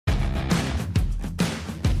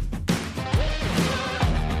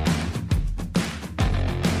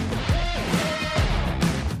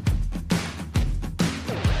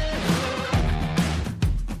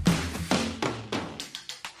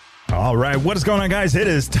All right, what is going on, guys? It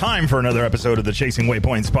is time for another episode of the Chasing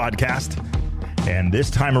Waypoints podcast. And this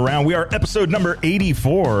time around, we are episode number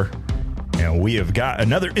 84. And we have got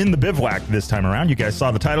another In the Bivouac this time around. You guys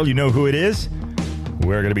saw the title. You know who it is.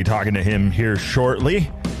 We're going to be talking to him here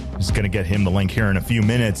shortly. Just going to get him the link here in a few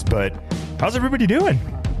minutes. But how's everybody doing?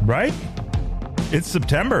 Right? It's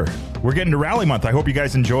September. We're getting to Rally Month. I hope you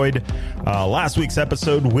guys enjoyed last week's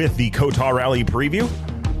episode with the COTA Rally preview.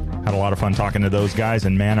 Had a lot of fun talking to those guys,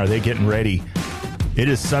 and man, are they getting ready. It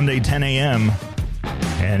is Sunday, 10 a.m.,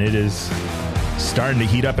 and it is starting to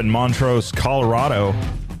heat up in Montrose, Colorado,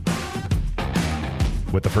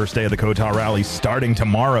 with the first day of the COTA Rally starting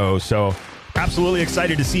tomorrow. So absolutely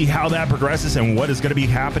excited to see how that progresses and what is going to be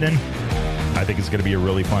happening. I think it's going to be a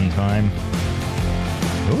really fun time.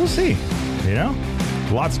 But we'll see, you know?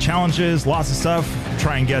 Lots of challenges, lots of stuff.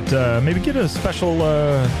 Try and get, maybe get a special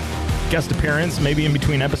guest appearance, maybe in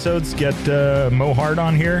between episodes. Get Mo Hart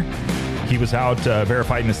on here. He was out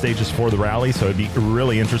verifying the stages for the rally, so it'd be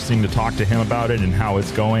really interesting to talk to him about it and how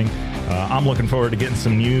it's going. I'm looking forward to getting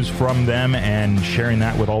some news from them and sharing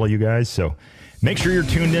that with all of you guys. So make sure you're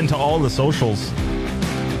tuned into all the socials.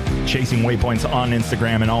 Chasing Waypoints on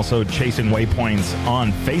Instagram and also Chasing Waypoints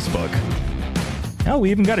on Facebook. Oh,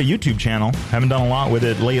 we even got a YouTube channel. Haven't done a lot with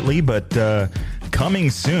it lately, but coming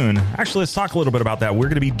soon. Actually, let's talk a little bit about that. We're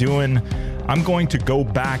going to be doing, I'm going to go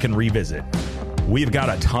back and revisit. We've got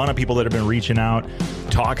a ton of people that have been reaching out,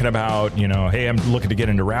 talking about, you know, hey, I'm looking to get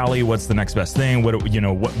into rally. What's the next best thing?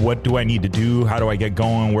 What do I need to do? How do I get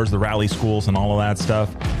going? Where's the rally schools and all of that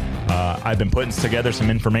stuff? I've been putting together some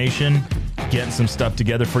information, getting some stuff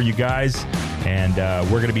together for you guys, and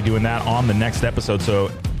we're going to be doing that on the next episode.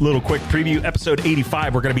 So, little quick preview, episode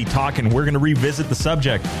 85, we're going to be talking, we're going to revisit the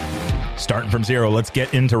subject. Starting from zero, let's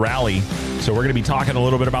get into rally. So we're going to be talking a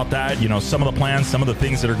little bit about that, you know, some of the plans, some of the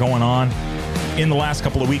things that are going on. In the last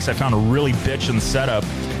couple of weeks, I found a really bitchin' setup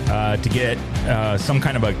to get some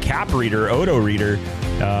kind of a cap reader, Odo reader,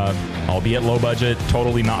 albeit low budget,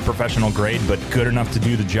 totally not professional grade, but good enough to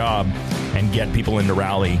do the job and get people into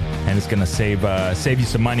rally. And it's going to save you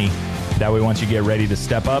some money. That way, once you get ready to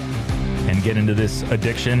step up and get into this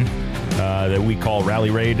addiction that we call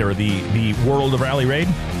Rally Raid, or the world of Rally Raid,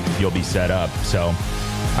 you'll be set up. So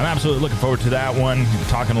I'm absolutely looking forward to that one,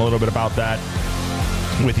 talking a little bit about that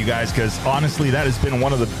with you guys, because honestly, that has been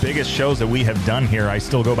one of the biggest shows that we have done here. I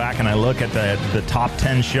still go back and I look at the top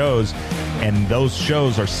 10 shows, and those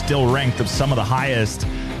shows are still ranked of some of the highest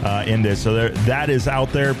in this. So that is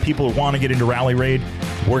out there. People who want to get into Rally Raid,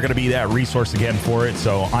 we're going to be that resource again for it.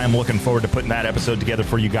 So I'm looking forward to putting that episode together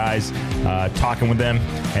for you guys, talking with them.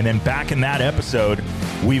 And then back in that episode,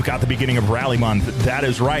 we've got the beginning of Rally Month. That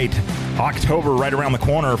is right. October right around the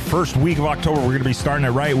corner. First week of October, we're going to be starting it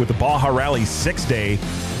right with the Baja Rally 6-day.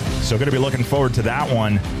 So going to be looking forward to that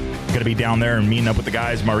one. Going to be down there and meeting up with the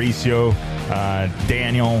guys, Mauricio,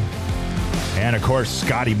 Daniel, and of course,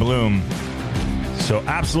 Scotty Bloom. So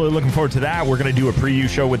absolutely looking forward to that. We're going to do a preview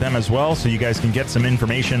show with them as well, so you guys can get some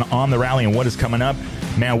information on the rally and what is coming up.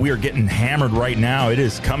 Man, we are getting hammered right now. It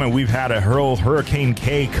is coming. We've had a Hurricane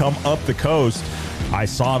K come up the coast. I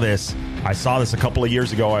saw this a couple of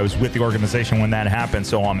years ago. I was with the organization when that happened,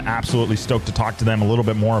 so I'm absolutely stoked to talk to them a little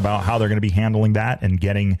bit more about how they're going to be handling that and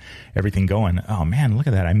getting everything going. Oh, man, look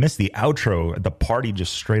at that. I missed the outro. The party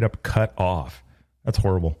just straight up cut off. That's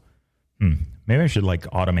horrible. Maybe I should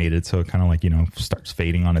automate it so it kind of starts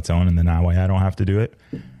fading on its own, and then that way I don't have to do it.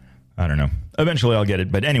 I don't know. Eventually I'll get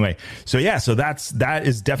it. But anyway, so that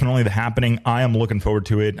is definitely the happening. I am looking forward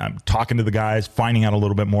to it. I'm talking to the guys, finding out a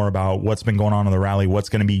little bit more about what's been going on in the rally, what's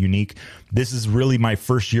going to be unique. This is really my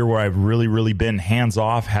first year where I've really, really been hands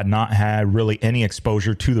off, had not had really any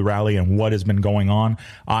exposure to the rally and what has been going on.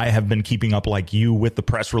 I have been keeping up like you with the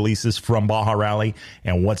press releases from Baja Rally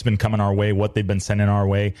and what's been coming our way, what they've been sending our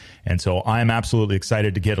way. And so I'm absolutely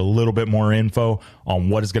excited to get a little bit more info on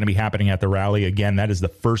what is going to be happening at the rally. Again, that is the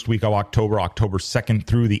first week of October 2nd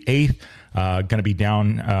through the 8th. Going to be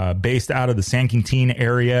down, based out of the San Quintin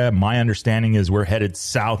area. My understanding is we're headed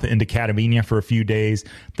south into Catavenia for a few days.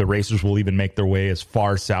 The racers will even make their way as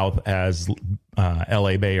far south as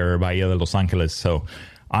LA Bay or Bahia de Los Angeles. So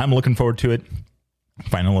I'm looking forward to it.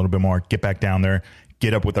 Find a little bit more, get back down there,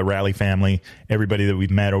 get up with the rally family, everybody that we've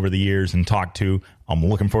met over the years and talked to. I'm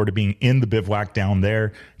looking forward to being in the bivouac down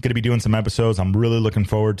there. Going to be doing some episodes. I'm really looking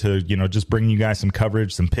forward to, just bringing you guys some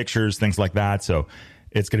coverage, some pictures, things like that. So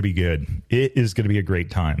it's going to be good. It is going to be a great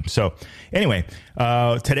time. So anyway,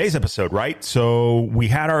 today's episode, right? So we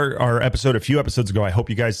had our episode a few episodes ago. I hope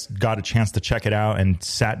you guys got a chance to check it out and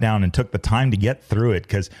sat down and took the time to get through it,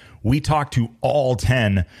 because we talked to all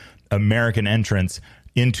 10 American entrants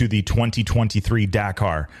into the 2023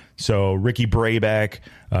 Dakar. So Ricky Brabeck,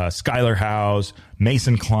 Skylar Howes,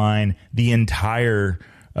 Mason Klein, the entire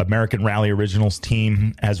American Rally Originals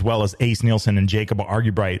team, as well as Ace Nielsen and Jacob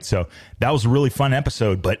Argybright. So that was a really fun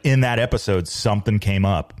episode. But in that episode, something came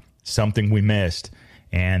up, something we missed.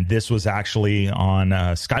 And this was actually on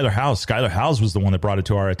Skylar Howes. Skylar Howes was the one that brought it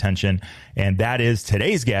to our attention. And that is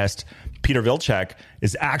today's guest, Peter Vilcek,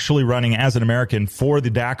 is actually running as an American for the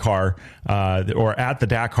Dakar, or at the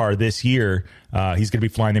Dakar this year. He's going to be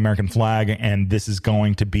flying the American flag, and this is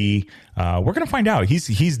going to be, we're going to find out.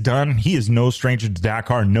 He's done. He is no stranger to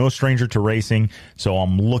Dakar, no stranger to racing. So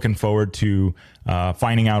I'm looking forward to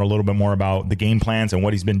finding out a little bit more about the game plans and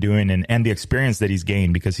what he's been doing, and the experience that he's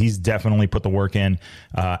gained, because he's definitely put the work in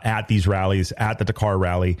at these rallies, at the Dakar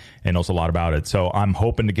rally, and knows a lot about it. So I'm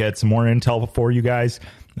hoping to get some more intel for you guys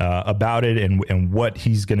about it and what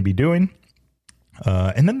he's going to be doing.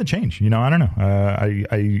 And then the change, I don't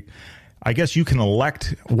know. I guess you can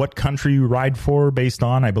elect what country you ride for based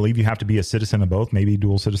on, I believe you have to be a citizen of both, maybe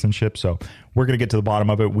dual citizenship. So we're going to get to the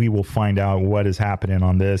bottom of it. We will find out what is happening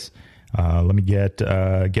on this. Let me get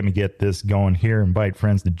this going here. Invite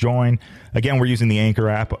friends to join. Again, we're using the Anchor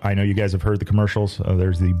app. I know you guys have heard the commercials.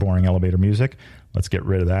 There's the boring elevator music. Let's get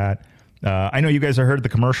rid of that. I know you guys have heard the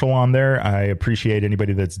commercial on there. I appreciate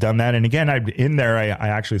anybody that's done that. And again, I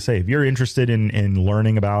actually say, if you're interested in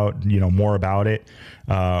learning about, more about it,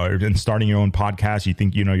 and starting your own podcast, you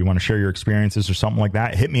think, you want to share your experiences or something like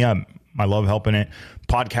that, hit me up. I love helping it.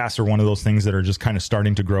 Podcasts are one of those things that are just kind of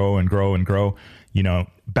starting to grow and grow and grow.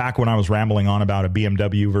 Back when I was rambling on about a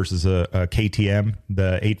BMW versus a KTM,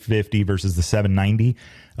 the 850 versus the 790,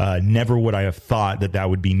 never would I have thought that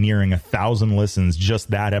would be nearing 1,000 listens.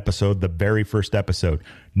 Just that episode, the very first episode,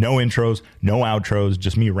 no intros, no outros,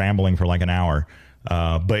 just me rambling for like an hour.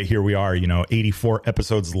 But here we are, 84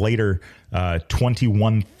 episodes later,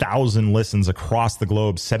 21,000 listens across the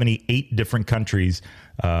globe, 78 different countries.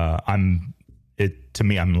 I'm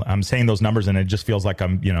saying those numbers and it just feels like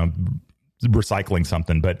I'm, recycling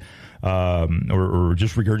something, but or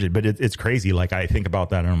just regurgitate. But it's crazy. Like, I think about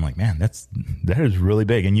that and I'm like, man, that is really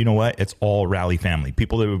big. And you know what? It's all Rally family,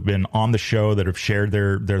 people that have been on the show, that have shared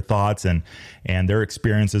their thoughts and their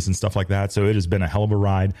experiences and stuff like that. So it has been a hell of a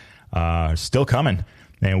ride. Still coming.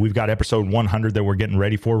 And we've got episode 100 that we're getting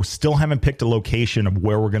ready for. We still haven't picked a location of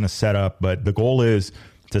where we're going to set up, but the goal is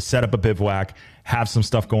to set up a bivouac, have some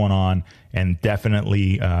stuff going on, and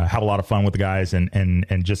definitely have a lot of fun with the guys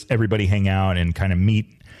and just everybody hang out and kind of meet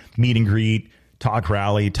and greet, talk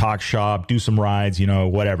rally, talk shop, do some rides,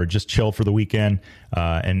 whatever, just chill for the weekend,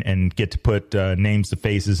 and get to put names to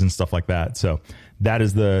faces and stuff like that. So that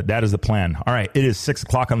is the plan. All right. It is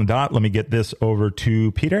 6:00 on the dot. Let me get this over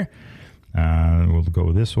to Peter. We'll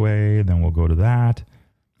go this way, then we'll go to that.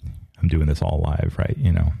 I'm doing this all live, right?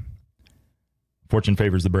 Fortune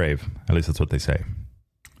favors the brave. At least that's what they say.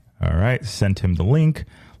 All right. Sent him the link.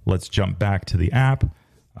 Let's jump back to the app.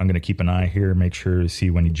 I'm going to keep an eye here, make sure to see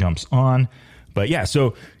when he jumps on. But yeah,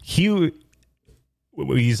 so he's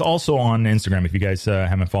also on Instagram. If you guys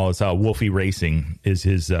haven't followed us out, Wolfie Racing is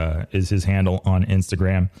his handle on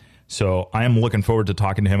Instagram. So I am looking forward to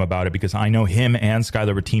talking to him about it, because I know him and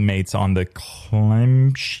Skylar were teammates on the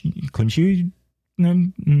Klimshu.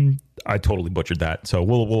 I totally butchered that. So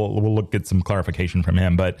we'll look at some clarification from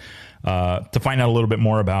him. But to find out a little bit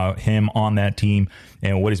more about him on that team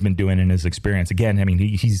and what he's been doing in his experience. Again, I mean,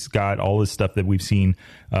 he's got all this stuff that we've seen.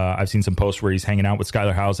 I've seen some posts where he's hanging out with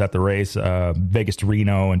Skylar Howes at the race, Vegas to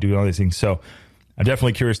Reno, and doing all these things. So I'm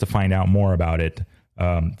definitely curious to find out more about it.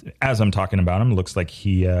 As I'm talking about him, it looks like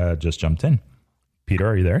he just jumped in. Peter,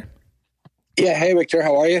 are you there? Yeah. Hey, Victor.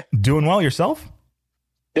 How are you? Doing well. Yourself?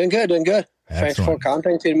 Doing good. Excellent. Thanks for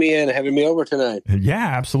contacting me and having me over tonight. Yeah,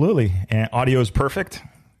 absolutely. And audio is perfect.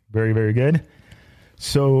 Very, very good.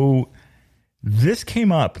 So this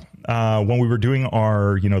came up when we were doing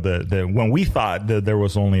our, when we thought that there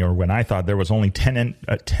was only, or when I thought there was only 10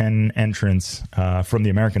 entrants from the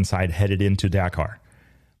American side headed into Dakar.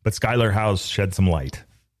 But Skylar Howes shed some light.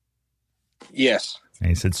 Yes. And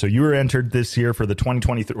he said, so you were entered this year for the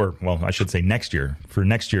 2023, or well, I should say next year, for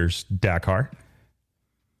next year's Dakar.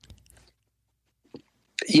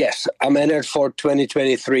 Yes, I'm entered for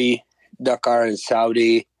 2023 Dakar in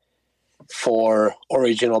Saudi for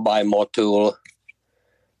Original by Motul.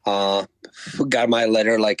 Got my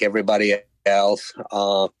letter like everybody else.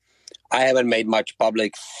 I haven't made much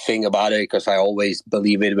public thing about it because I always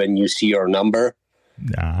believe it when you see your number.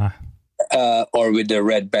 Or with the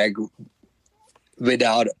red bag,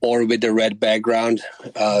 without or with the red background.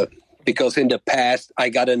 Because in the past, I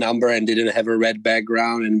got a number and didn't have a red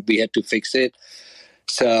background and we had to fix it.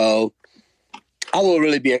 So I will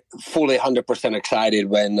really be fully 100% excited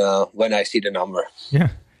when I see the number. Yeah.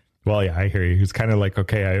 Well, yeah, I hear you. It's kind of like,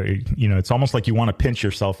 okay, it's almost like you want to pinch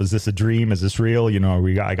yourself. Is this a dream? Is this real?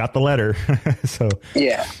 I got the letter. So,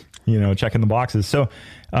 yeah, checking the boxes. So,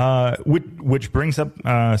 which brings up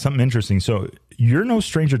something interesting. So you're no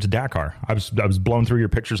stranger to Dakar. I was blowing through your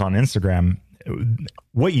pictures on Instagram.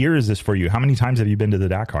 What year is this for you? How many times have you been to the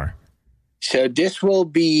Dakar? So this will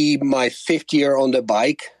be my 5th year on the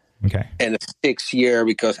bike. Okay. And a 6th year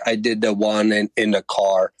because I did the one in the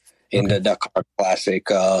car in the Dakar Classic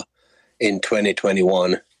in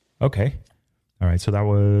 2021. Okay. All right. So that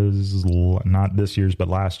was not this year's, but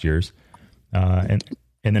last year's. And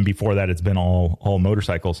then before that, it's been all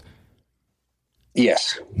motorcycles.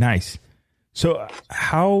 Yes. Nice. So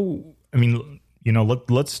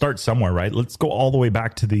let's start somewhere, right? Let's go all the way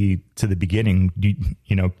back to the beginning.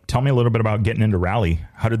 Tell me a little bit about getting into rally.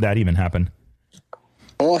 How did that even happen?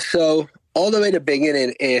 Also, all the way to the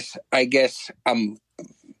beginning is, I guess, I'm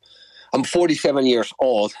 47 years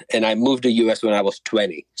old, and I moved to U.S. when I was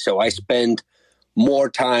 20. So I spent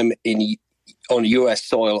more time on U.S.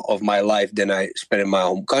 soil of my life than I spent in my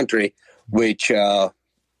home country, which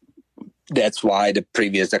that's why the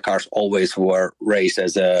previous Dakars always were raced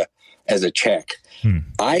as a Czech.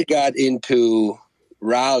 I got into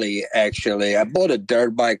rally, actually. I bought a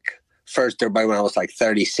first dirt bike when I was like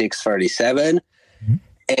 36, 37.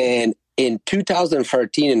 And in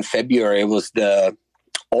 2013, in February, it was the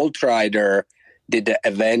Ultrider did the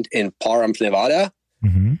event in Pahrump, Nevada,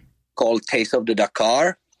 called Taste of the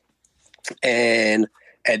Dakar. And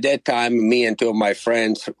at that time, me and two of my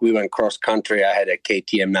friends, we went cross country. I had a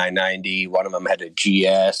KTM 990. One of them had a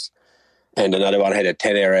GS, and another one had a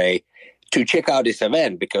Tenere, to check out this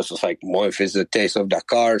event because it was like, Moif is the Taste of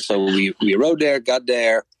Dakar. So we rode there, got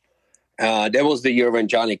there. That was the year when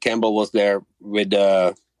Johnny Campbell was there with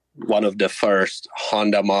one of the first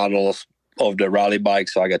Honda models of the rally bike.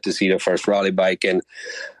 So I got to see the first rally bike. And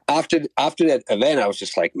after that event, I was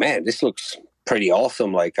just like, man, this looks pretty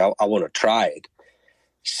awesome. Like, I want to try it.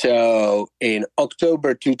 So in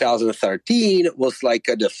October 2013, it was like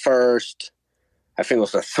the first, I think it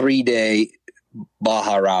was a 3-day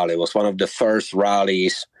Baja Rally. It was one of the first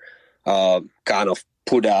rallies kind of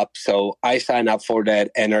put up. So I signed up for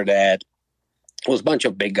that, entered that. It was a bunch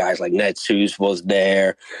of big guys like Ned Seuss was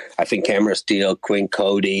there. I think Cameron Steele, Quinn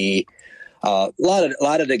Cody. A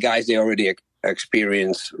lot of the guys, they already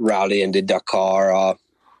experienced rally and the Dakar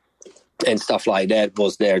and stuff like that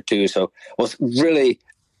was there too. So it was really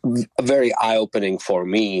very eye-opening for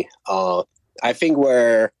me. I think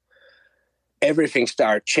where everything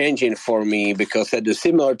started changing for me, because at the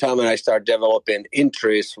similar time when I started developing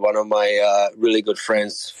interest, one of my really good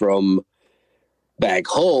friends from back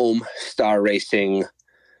home started racing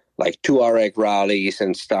like 2RX rallies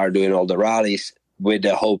and started doing all the rallies with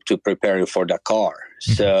the hope to preparing for Dakar.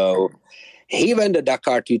 So he went to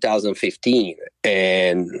Dakar 2015,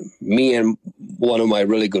 and me and one of my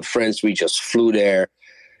really good friends, we just flew there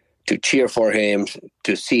to cheer for him,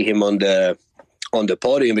 to see him on the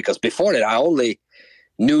podium, because before that I only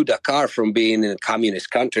knew Dakar from being in a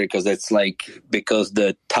communist country, because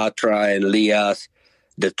the Tatra and Lias,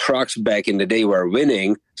 the trucks back in the day were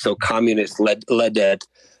winning, so communists let that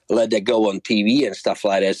go on TV and stuff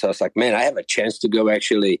like that. So I was like, man, I have a chance to go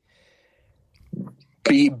actually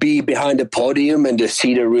be behind the podium and to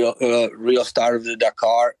see the real start of the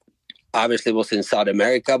Dakar. Obviously, it was in South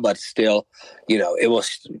America, but still,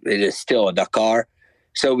 it is still a Dakar.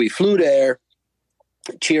 So we flew there,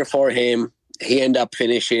 cheer for him. He ended up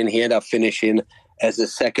finishing as the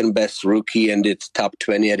second best rookie and did top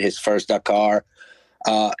 20 at his first Dakar.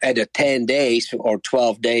 At the 10 days or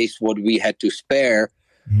 12 days, what we had to spare,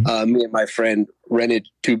 me and my friend rented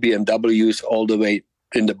 2 BMWs all the way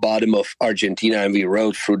in the bottom of Argentina, and we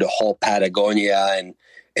rode through the whole Patagonia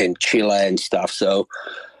and Chile and stuff. So,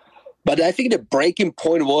 but I think the breaking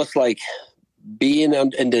point was like being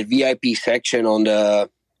in the VIP section on the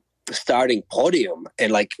starting podium,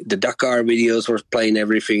 and like the Dakar videos were playing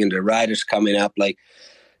everything and the riders coming up, like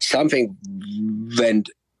something went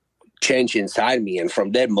change inside me. And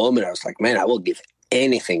from that moment, I was like, man, I will give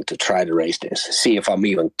anything to try to race this, see if I'm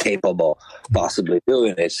even capable possibly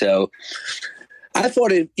doing it. So I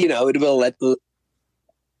thought it will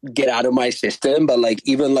get out of my system. But like,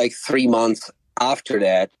 even like 3 months after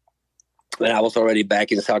that, when I was already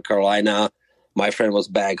back in South Carolina, my friend was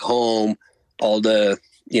back home, all the,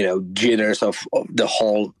 jitters of the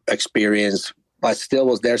whole experience, I still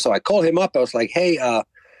was there. So I called him up. I was like, hey,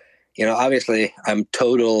 obviously I'm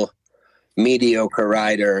total mediocre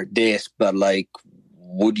rider, but like,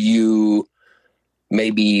 would you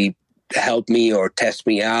maybe help me or test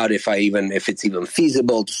me out if it's even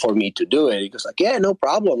feasible for me to do it. He goes like, yeah, no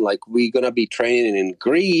problem. Like, we're gonna be training in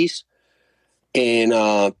Greece in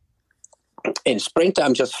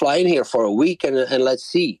springtime. Just fly in here for a week and let's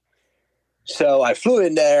see. So I flew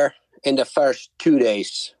in there. In the first 2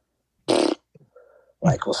 days,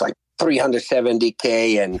 like, was like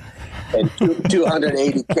 370K and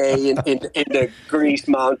 280K in the Greece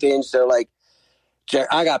mountains. So like,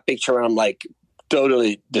 I got a picture and I'm like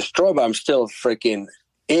totally destroyed, but I'm still freaking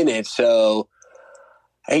in it. So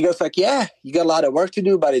he goes like, yeah, you got a lot of work to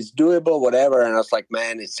do, but it's doable, whatever. And I was like,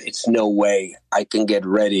 man, it's no way I can get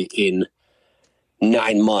ready in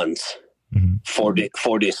 9 months for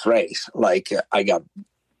this race. Like, I got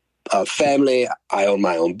a family, I own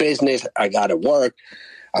my own business, I got to work.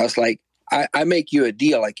 I was like, I make you a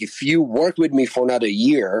deal. Like, if you work with me for another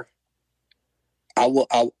year, I will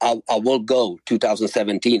go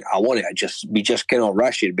 2017. I want it. We just cannot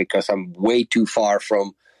rush it because I'm way too far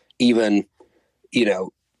from even,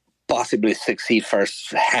 possibly succeed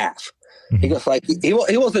first half. He goes like, he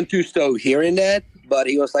wasn't too stoked hearing that, but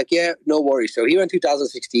he was like, yeah, no worries. So he went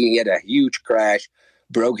 2016. He had a huge crash,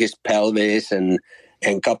 broke his pelvis and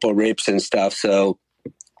couple ribs and stuff. So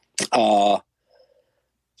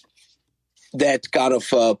that kind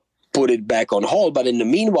of put it back on hold. But in the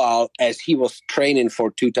meanwhile, as he was training for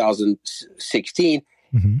 2016,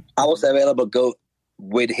 I was available to go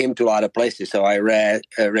with him to a lot of places. So I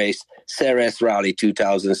raced Ceres Rally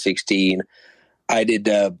 2016. I did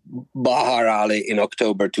the Baja Rally in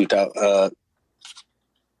October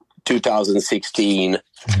 2016.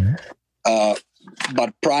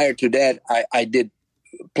 But prior to that, I did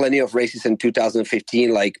plenty of races in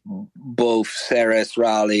 2015, like both Ceres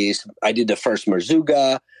rallies. I did the first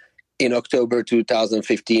Merzouga in October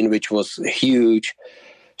 2015, which was huge.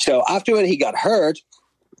 So after when he got hurt,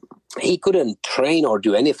 he couldn't train or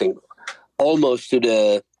do anything. Almost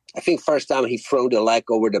I think first time he threw the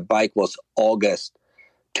leg over the bike was August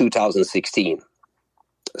 2016.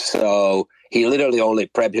 So he literally only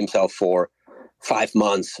prepped himself for 5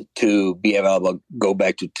 months to be available, go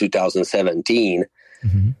back to 2017.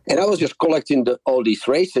 And I was just collecting all these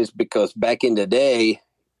races because back in the day,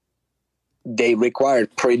 they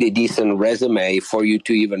required pretty decent resume for you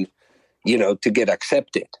to even, to get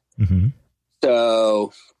accepted.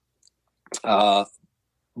 So,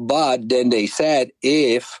 but then they said,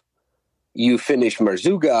 if you finish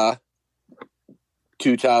Merzouga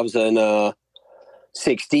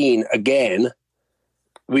 2016 again,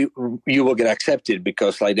 you will get accepted,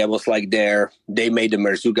 because like that was like they made the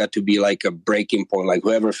Merzouga to be like a breaking point. Like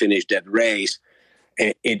whoever finished that race,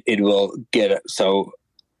 it will get it. So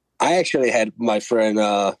I actually had my friend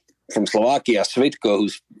from Slovakia, Svitko,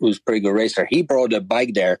 who's a pretty good racer. He brought a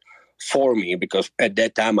bike there for me because at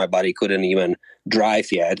that time my body couldn't even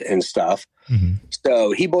drive yet and stuff.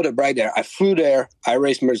 So he bought a bike there. I flew there. I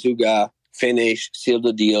raced Merzouga, finished, sealed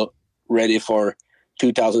the deal, ready for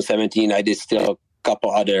 2017. I did still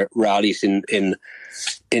couple other rallies in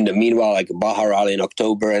the meanwhile, like Baja Rally in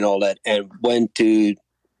October and all that, and went to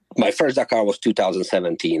my first Dakar was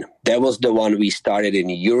 2017. That was the one we started in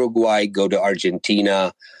Uruguay, go to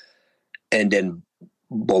Argentina, and then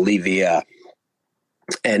Bolivia,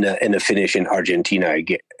 and a finish in Argentina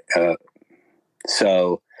again.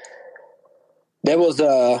 So that was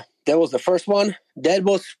the first one. That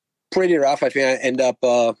was pretty rough. I think I end up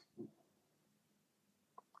I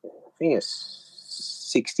think it's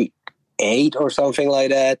 68 or something like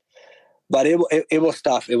that, but it was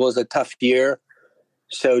tough. It was a tough year.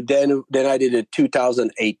 So then I did a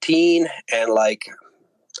 2018, and like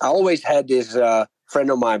I always had this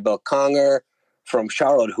friend of mine, Bill Conger from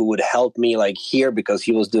Charlotte, who would help me like here because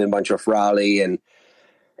he was doing a bunch of rally, and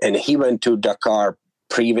he went to Dakar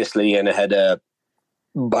previously and had a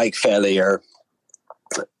bike failure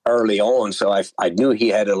early on. So I knew he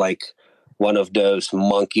had one of those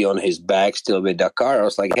monkey on his back still with Dakar. I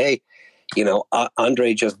was like, hey,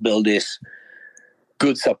 Andre just built this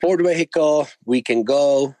good support vehicle. We can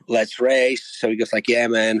go. Let's race. So he goes like, yeah,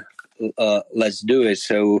 man, let's do it.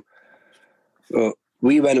 So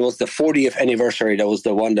we went. It was the 40th anniversary. That was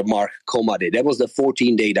the one that Mark Coma did. That was the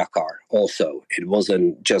 14-day Dakar also. It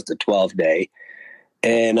wasn't just the 12-day.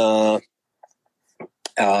 And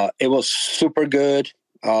it was super good.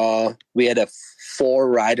 We had 4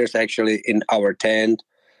 riders actually in our tent,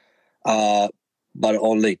 but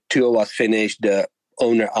only 2 of us finished. The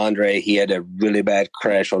owner, Andre, he had a really bad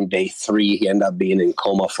crash on day 3. He ended up being in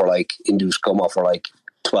coma induced coma for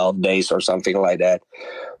 12 days or something like that.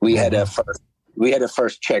 We had a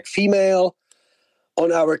first Czech female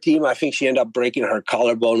on our team. I think she ended up breaking her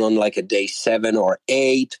collarbone on a day 7 or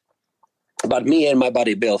 8. But me and my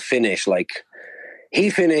buddy Bill finished he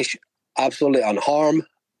finished absolutely unharmed.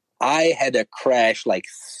 I had a crash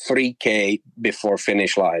 3K before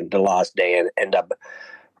finish line the last day and end up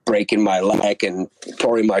breaking my leg and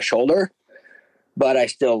tearing my shoulder. But I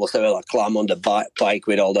still was able to climb on the bike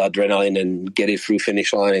with all the adrenaline and get it through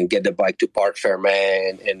finish line and get the bike to Parc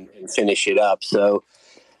Fermé and finish it up. So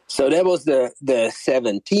that was the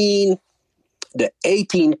 17. The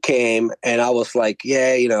 18 came, and I was like,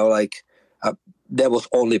 that was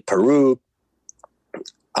only Peru.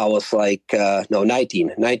 I was like, no,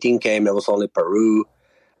 19. 19 came, that was only Peru.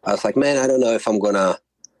 I was like, man, I don't know if I'm going to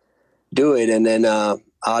do it. And then out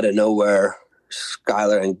of nowhere,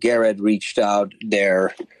 Skylar and Garrett reached out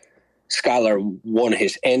there. Skylar won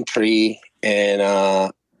his entry,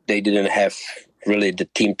 and they didn't have really the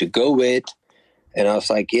team to go with. And I was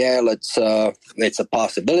like, yeah, it's a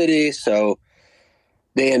possibility. So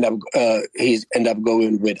they end up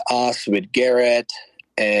going with us, with Garrett.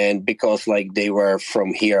 And because they were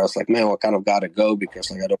from here, I was like, man, I kind of got to go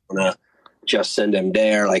because I don't want to just send them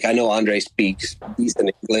there. I know Andre speaks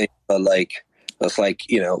decent English, but I was like,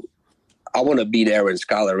 I want to be there when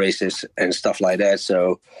Skylar races and stuff like that.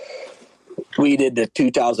 So we did the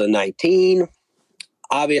 2019.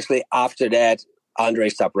 Obviously, after that, Andre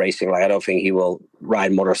stopped racing. I don't think he will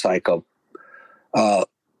ride motorcycle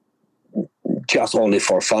just only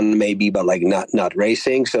for fun, maybe, but not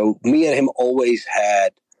racing. So me and him always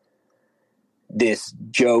had this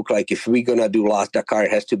joke, if we're going to do Last Dakar,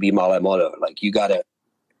 it has to be Malemoto. You got to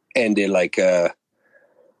end it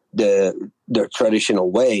the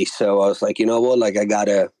traditional way. So I was like, you know what, I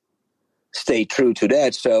gotta stay true to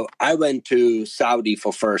that. So I went to Saudi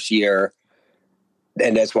for first year,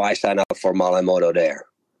 and that's why I signed up for Malemoto there.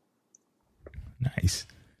 Nice.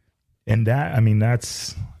 And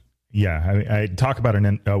that's I talk about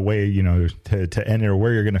a way to end it, or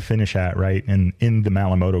where you're going to finish at, right? And in the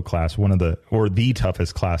Malemoto class, the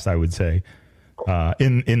toughest class, I would say,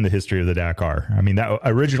 in the history of the Dakar. That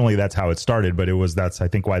originally that's how it started, but that's I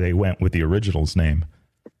think why they went with the original's name.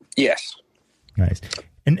 Yes. Nice.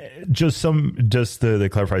 And just to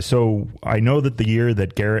clarify, so I know that the year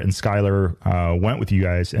that Garrett and Skylar went with you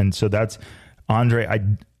guys, and so that's Andre.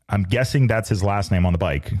 I'm guessing that's his last name on the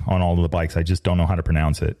bike, on all of the bikes. I just don't know how to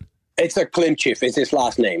pronounce it. It's a Klimchev. It's his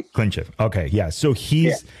last name. Klimchev. Okay, yeah. So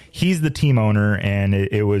he's the team owner, and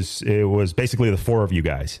it was basically the four of you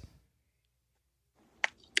guys.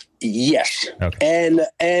 Yes. Okay. And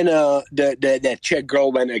the Czech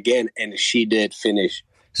girl went again, and she did finish.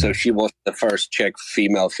 So she was the first Czech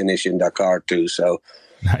female finish in Dakar too. So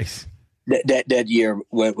nice. That year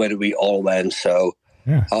when we all went. So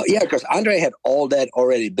because Andre had all that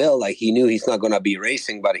already built. He knew he's not going to be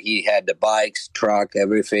racing, but he had the bikes, truck,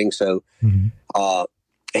 everything. So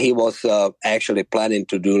he was actually planning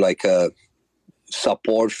to do a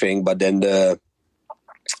support thing, but then the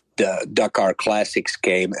Dakar Classics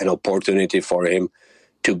came, an opportunity for him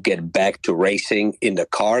to get back to racing in the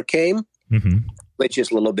car came, which is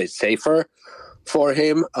a little bit safer for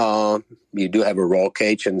him. You do have a roll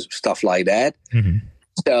cage and stuff like that.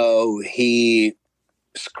 So he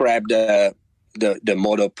scrapped the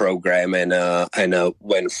moto program and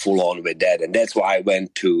went full on with that. And that's why I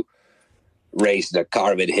went to race the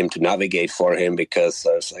car with him, to navigate for him, because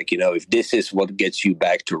I was like, if this is what gets you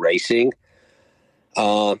back to racing,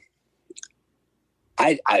 he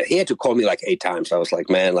had to call me 8 times. I was like,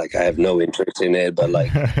 man, I have no interest in it, but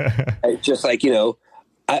just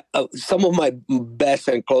some of my best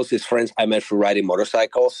and closest friends I met through riding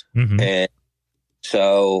motorcycles. And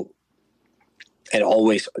so, and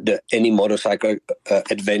always any motorcycle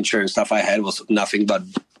adventure and stuff I had was nothing but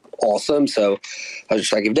awesome. So I was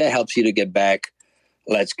just like, if that helps you to get back,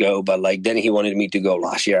 let's go. But then he wanted me to go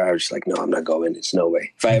last year. I was just like, no, I'm not going. It's no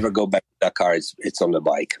way. If I ever go back to Dakar, it's on the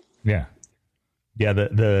bike. Yeah. Yeah.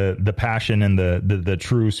 The passion and the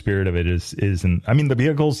true spirit of it is the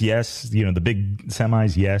vehicles, yes, the big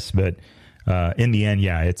semis, yes, but in the end,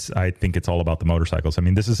 I think it's all about the motorcycles.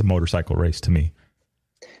 This is a motorcycle race to me.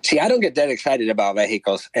 See, I don't get that excited about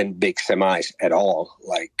vehicles and big semis at all.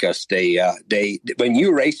 Because they when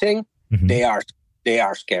you're racing, they are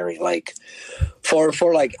scary. For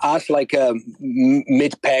us,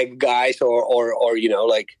 mid-pack guys, or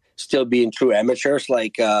still being true amateurs.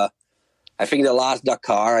 I think the last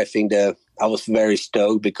Dakar, I was very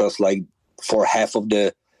stoked because for half of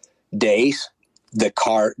the days, the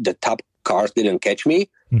top cars didn't catch me,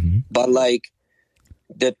 but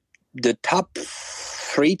the top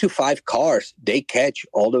 3 to 5 cars, they catch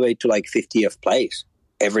all the way to 50th place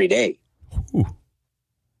every day. Ooh.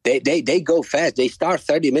 They go fast. They start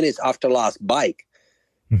 30 minutes after last bike.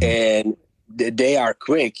 And they are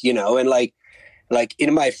quick, you know, and like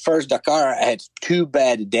in my first Dakar, I had 2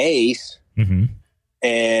 bad days,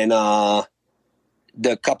 and the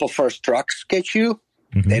couple first trucks get you.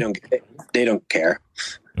 They don't care.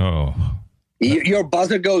 Oh, your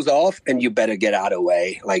buzzer goes off, and you better get out of the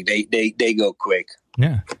way. Like they go quick.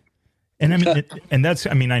 Yeah. And I mean, and that's,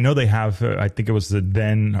 I mean, I know they have, I think it was the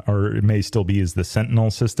then, or it may still be, is the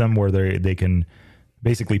Sentinel system where they can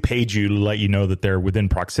basically page you to let you know that they're within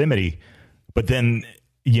proximity. But then,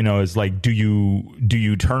 you know, it's like, do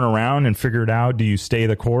you turn around and figure it out? Do you stay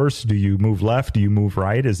the course? Do you move left? Do you move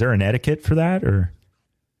right? Is there an etiquette for that, or?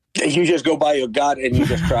 You just go by your gut and you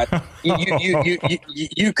just try.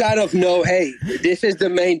 You kind of know, hey, this is the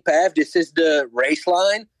main path. This is the race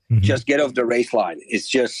line. Just get off the race line. It's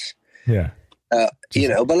just, you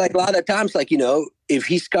know, but like a lot of times, like, you know, if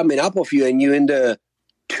he's coming up with you and you're in the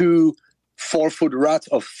 2 4-foot ruts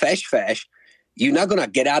of Fesh, you're not going to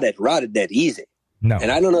get out that rut that easy. No.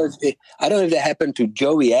 And I don't know if that happened to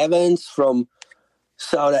Joey Evans from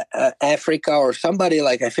South Africa or somebody,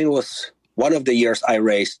 like, I think it was one of the years I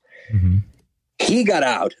raced. He got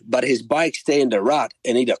out, but his bike stayed in the rut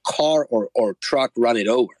and either car or truck run it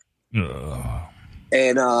over.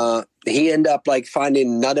 And he ended up like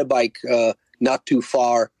finding another bike not too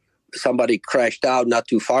far. Somebody crashed out not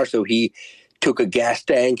too far, so he took a gas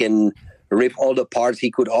tank and ripped all the parts he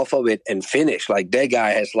could off of it and finished. Like, that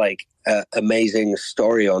guy has like an amazing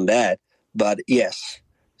story on that. But yes,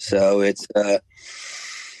 so it's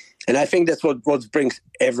and I think that's what brings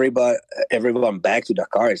everyone back to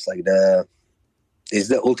Dakar. It's like it's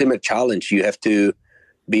the ultimate challenge. You have to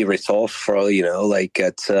be resourceful, you know, like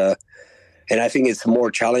it's and I think it's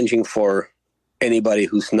more challenging for anybody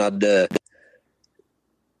who's not the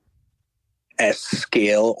S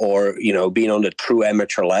scale or, you know, being on the true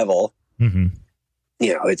amateur level. You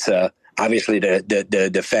know, it's obviously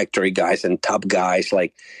the factory guys and top guys,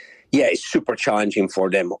 like, yeah, it's super challenging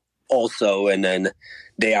for them also. And then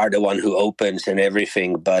they are the one who opens and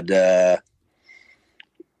everything, but they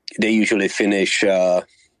usually finish, you know,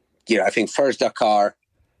 I think first Dakar,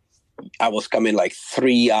 I was coming like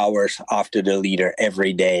 3 hours after the leader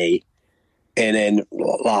every day. And then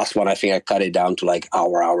last one, I think I cut it down to like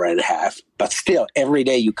hour and a half. But still, every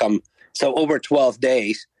day you come. So over 12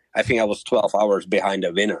 days, I think I was 12 hours behind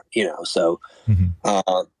the winner, you know. So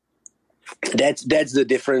that's the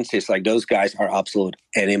difference. It's like those guys are absolute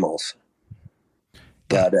animals.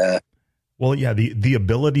 But well, yeah, the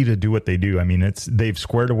ability to do what they do. I mean, they've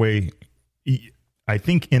squared away. I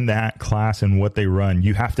think in that class and what they run,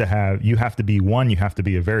 you have to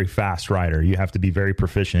be a very fast rider. You have to be very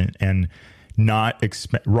proficient and not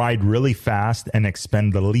ride really fast and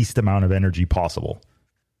expend the least amount of energy possible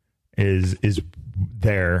is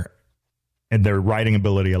there. And their riding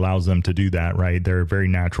ability allows them to do that, right? They're very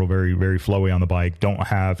natural, very, very flowy on the bike, don't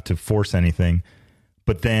have to force anything.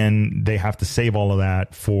 But then they have to save all of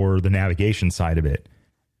that for the navigation side of it.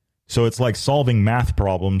 So it's like solving math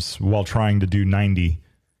problems while trying to do 90,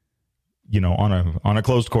 you know, on a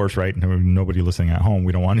closed course, right? Nobody listening at home,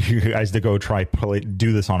 we don't want you guys to go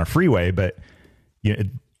do this on a freeway, but you know,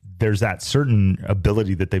 there's that certain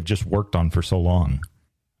ability that they've just worked on for so long,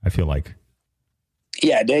 I feel like.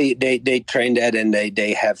 Yeah, they train that, and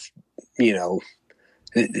they have, you know,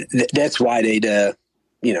 that's why they the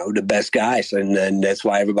best guys, and that's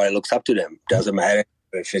why everybody looks up to them. Doesn't matter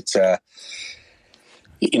if it's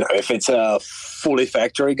if it's a fully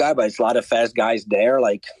factory guy, but it's a lot of fast guys there.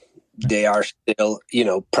 Like, they are still, you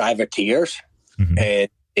know, privateers, and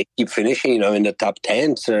they keep finishing, you know, in the top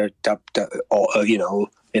 10, so you know,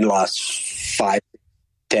 in the last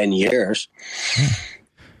 5-10 years.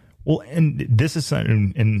 Well, and this is,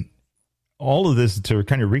 and all of this, to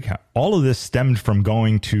kind of recap, all of this stemmed from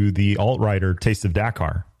going to the Alt-Rider Taste of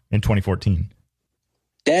Dakar in 2014.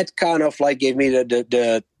 That kind of like gave me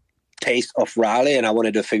the taste of rally, and I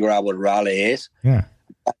wanted to figure out what rally is. Yeah.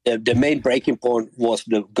 The main breaking point was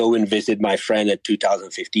to go and visit my friend in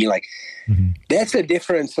 2015. Like, that's the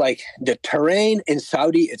difference. Like, the terrain in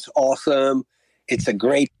Saudi, it's awesome. It's a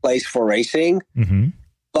great place for racing.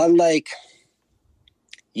 But like,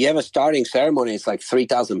 you have a starting ceremony, it's like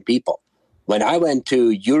 3,000 people. When I went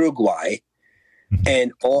to Uruguay,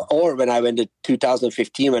 and or when I went to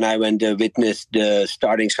 2015, when I went to witness the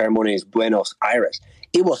starting ceremony in Buenos Aires,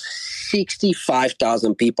 it was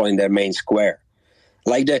 65,000 people in their main square.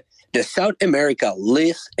 Like, the South America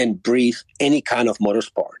lives and breathes any kind of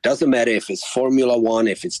motorsport. Doesn't matter if it's Formula One,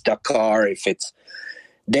 if it's Dakar, if it's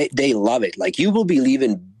they love it. Like, you will be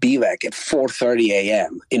leaving bivouac at 4:30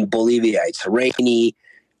 a.m. in Bolivia. It's rainy,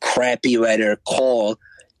 crappy weather, cold,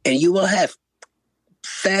 and you will have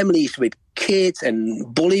families with kids and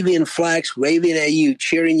Bolivian flags waving at you,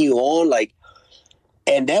 cheering you on, like,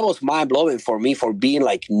 and that was mind blowing for me for being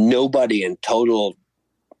like nobody and total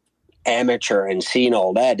amateur and seeing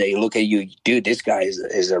all that. They look at you, dude, this guy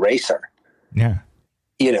is a racer. Yeah.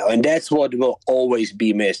 You know, and that's what will always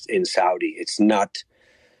be missed in Saudi. It's not,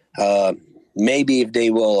 maybe if they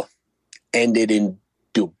will end it in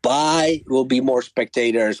Dubai, will be more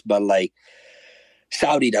spectators, but like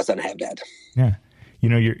Saudi doesn't have that. Yeah. You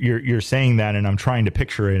know, you're saying that, and I'm trying to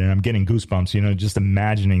picture it, and I'm getting goosebumps, you know, just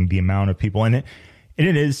imagining the amount of people. And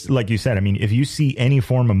it is, like you said, I mean, if you see any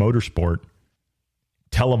form of motorsport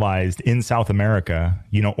televised in South America,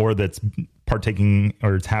 you know, or that's partaking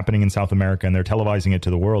or it's happening in South America and they're televising it to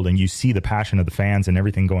the world, and you see the passion of the fans and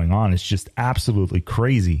everything going on, it's just absolutely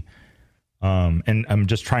crazy. And I'm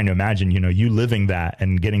just trying to imagine, you know, you living that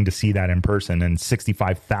and getting to see that in person, and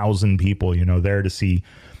 65,000 people, you know, there to see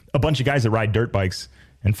a bunch of guys that ride dirt bikes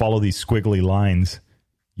and follow these squiggly lines,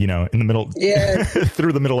 you know, in the middle,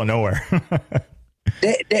 through the middle of nowhere.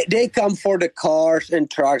 They come for the cars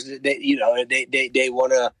and trucks. They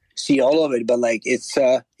want to see all of it, but like it's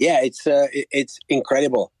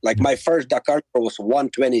incredible. Like my first Dakar was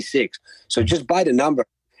 126, so just by the number,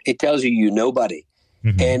 it tells you nobody.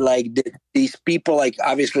 Mm-hmm. And like these people, like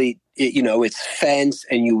obviously, you know, it's fans,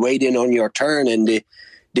 and you wait in on your turn, and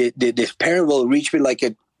this parent will reach me like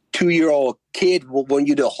a 2-year-old kid will want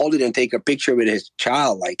you to hold it and take a picture with his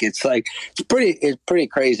child. Like it's pretty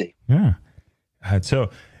crazy. Yeah.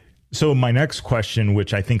 So my next question,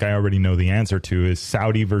 which I think I already know the answer to, is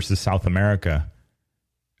Saudi versus South America.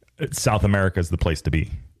 South America is the place to be.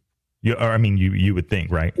 You would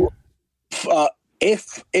think, right?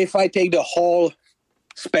 If I take the whole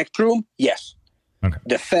spectrum, yes. Okay.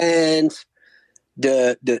 The fans,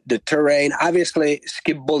 the terrain. Obviously,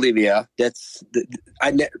 skip Bolivia.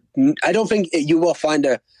 I don't think you will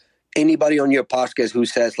find anybody on your podcast who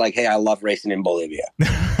says like, "Hey, I love racing in Bolivia."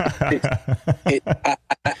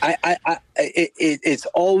 It's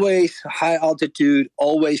always high altitude,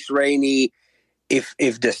 always rainy. If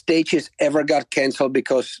the stages ever got canceled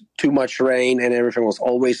because too much rain and everything, was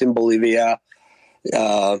always in Bolivia.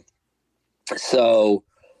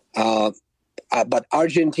 But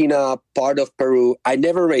Argentina, part of Peru. I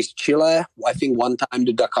never raced Chile. I think one time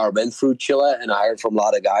the Dakar went through Chile, and I heard from a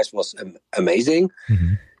lot of guys was amazing.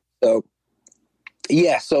 Mm-hmm. So,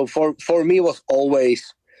 yeah. So for me, it was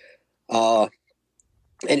always, and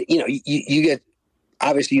you know, you get,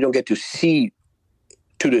 obviously you don't get to see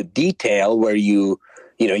to the detail where you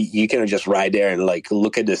can just ride there and like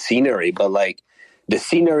look at the scenery, but like the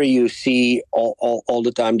scenery you see all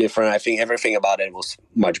the time different. I think everything about it was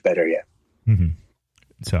much better. Yeah. Mm-hmm.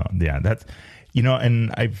 So yeah, that's, you know,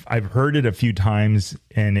 and I've heard it a few times,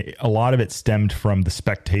 and a lot of it stemmed from the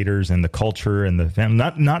spectators and the culture and the family.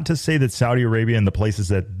 Not to say that Saudi Arabia and the places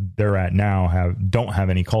that they're at now don't have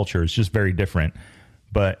any culture. It's just very different.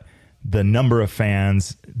 But the number of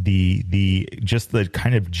fans, the just the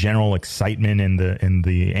kind of general excitement in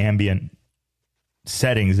the ambient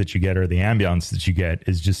settings that you get, or the ambiance that you get,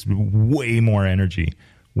 is just way more energy,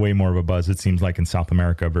 way more of a buzz. It seems like in South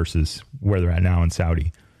America versus where they're at now in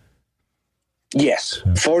Saudi. Yes,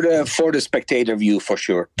 for the spectator view, for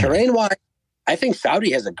sure. Terrain wise, I think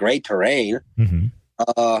Saudi has a great terrain. Mm-hmm.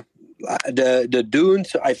 The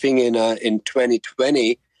dunes, I think in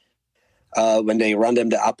 2020, when they run them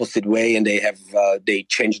the opposite way, and they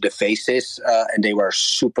changed the faces, and they were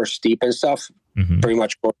super steep and stuff. Mm-hmm. Pretty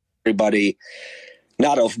much for everybody,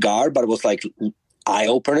 not off guard, but it was like eye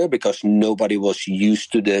opener because nobody was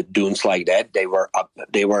used to the dunes like that. They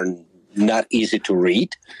were not easy to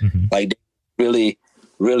read. Mm-hmm. Like really,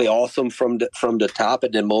 really awesome from the top.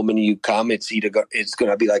 At the moment you come, it's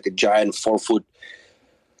going to be like a giant 4-foot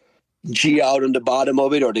G out on the bottom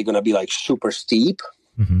of it, or they're going to be like super steep.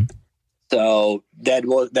 Mm-hmm. So that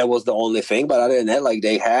was the only thing. But other than that, like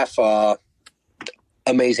they have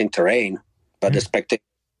amazing terrain, but the spectator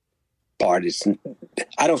part is,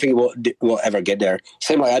 I don't think it will ever get there.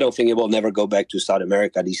 Same like I don't think it will never go back to South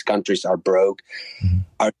America. These countries are broke. Mm-hmm.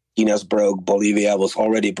 Argentina's broke. Bolivia was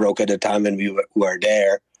already broke at the time when we were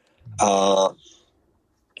there. So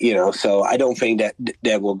I don't think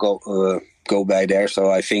that will go back there.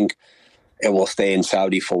 So I think it will stay in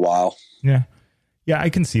Saudi for a while. Yeah. Yeah,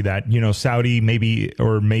 I can see that. You know, Saudi maybe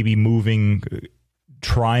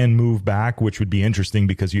try and move back, which would be interesting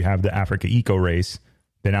because you have the Africa Eco Race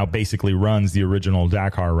that now basically runs the original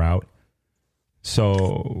Dakar route.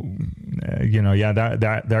 So,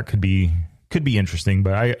 that could be interesting.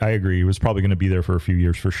 But I agree, it was probably going to be there for a few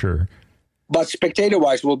years for sure. But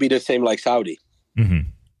spectator-wise, will be the same like Saudi. Mm-hmm.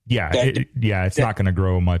 Yeah, it's not going to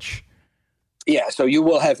grow much. Yeah, so you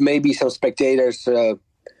will have maybe some spectators.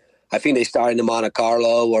 I think they start in the Monte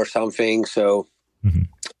Carlo or something. So,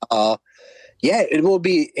 yeah, it will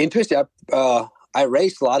be interesting. I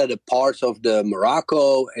raced a lot of the parts of the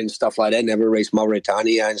Morocco and stuff like that. Never raced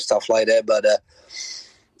Mauritania and stuff like that. But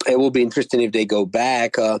it will be interesting if they go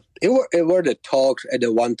back. It were the talks at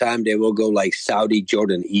the one time they will go like Saudi,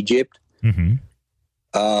 Jordan, Egypt.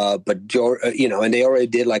 But and they already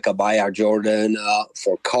did like a Bayard Jordan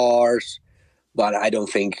for cars. But I don't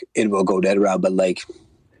think it will go that route. But like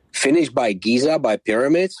finish by Giza, by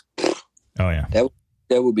pyramids. Oh yeah,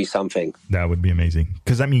 that would be something. That would be amazing.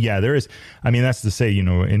 Because I mean, yeah, there is. I mean, that's to say, in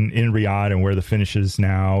Riyadh and where the finish is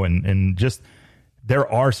now, and just there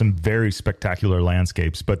are some very spectacular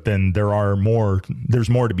landscapes. But then there's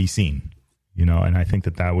more to be seen. And I think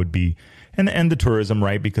that would be and the tourism,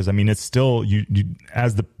 right? Because I mean, it's still you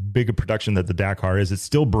as the big a production that the Dakar is, it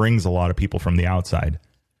still brings a lot of people from the outside.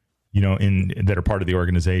 That are part of the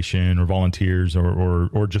organization or volunteers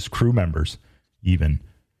or just crew members even.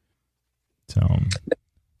 So,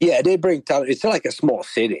 yeah, they bring talent. It's like a small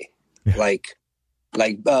city. Yeah. Like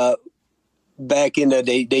back in the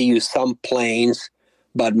day, they used some planes,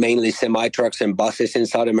 but mainly semi trucks and buses in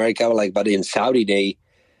South America. But in Saudi, they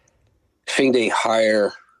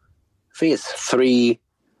hire, it's 3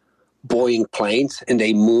 Boeing planes, and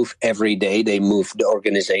they move every day. They move the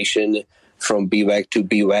organization from BWAC to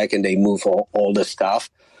BWAC, and they move all the stuff.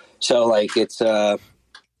 So it's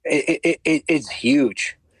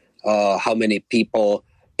huge. How many people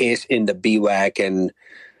is in the BWAC and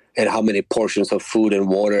how many portions of food and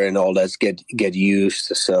water and all that get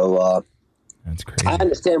used. So that's crazy. I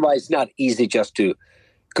understand why it's not easy just to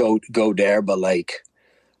go there, but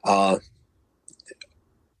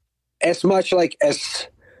as much as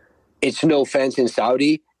it's no fans in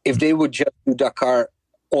Saudi, if they would just do Dakar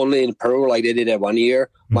only in Peru like they did that one year,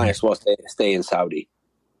 might as well stay in Saudi.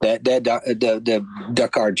 The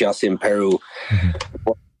Dakar just in Peru.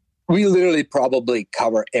 We literally probably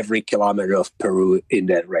cover every kilometer of Peru in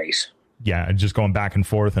that race. Yeah, just going back and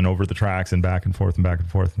forth and over the tracks and back and forth and back and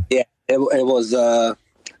forth. Yeah, it was. I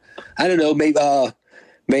don't know.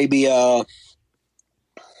 Maybe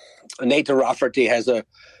Nathan Rafferty has a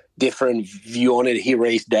different view on it. He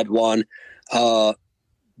raced that one,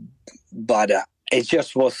 but it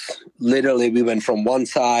just was literally we went from one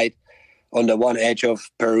side on the one edge of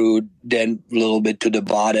Peru, then a little bit to the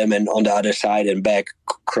bottom, and on the other side and back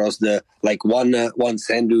across the one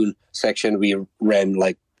sand dune section. We ran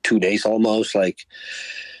 2 days almost.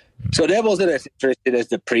 So that wasn't as interesting as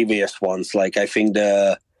the previous ones. I think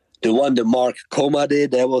the one that Mark Coma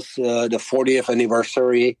did, that was the 40th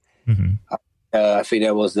anniversary. I think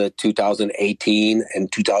that was the 2018 and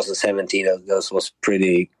 2017. Those was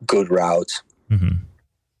pretty good routes. Yeah,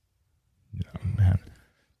 man.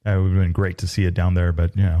 It would have been great to see it down there,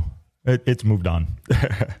 but it's moved on.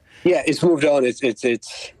 Yeah, it's moved on. It's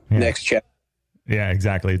next chapter. Yeah,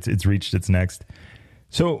 exactly. It's reached its next.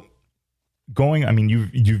 So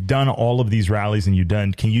you've done all of these rallies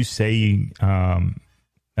and can you say,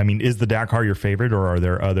 is the Dakar your favorite, or are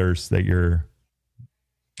there others that you're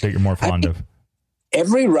more fond of?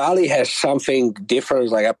 Every rally has something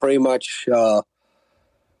different. I pretty much,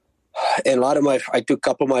 and I took a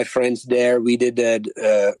couple of my friends there. We did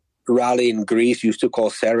that rally in Greece, used to call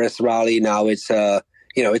Ceres rally. Now it's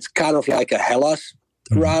it's kind of like a Hellas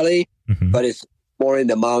rally, but it's more in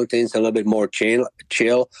the mountains, a little bit more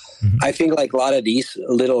chill. I think a lot of these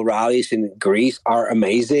little rallies in Greece are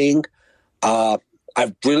amazing. I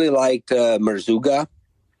really liked Merzouga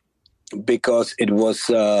because it was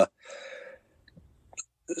a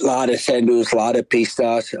lot of sand dunes, a lot of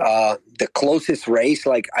pistas. The closest race,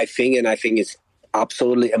 I think it's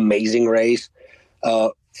absolutely amazing race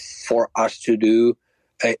for us to do.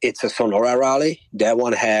 It's a Sonora rally. That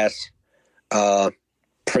one has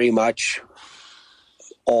pretty much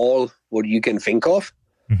all what you can think of.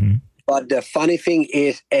 But the funny thing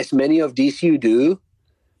is, as many of these you do,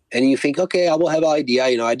 and you think, okay, I will have an idea.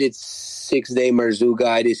 I did 6-day Merzouga,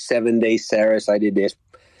 I did 7-day Ceres, I did this.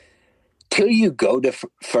 Till you go the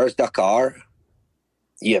first Dakar,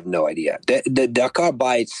 you have no idea. The Dakar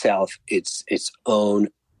by itself, it's its own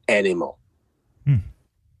animal.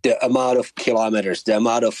 The amount of kilometers, the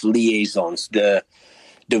amount of liaisons, the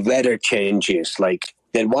weather changes.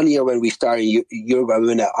 That one year when we started Uruguay, we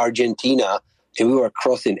went to Argentina, and we were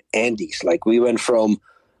crossing Andes. We went from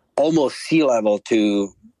almost sea level to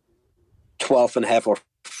 12.5 or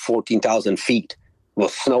 14,000 feet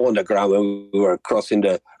with snow on the ground when we were crossing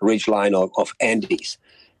the ridge line of Andes.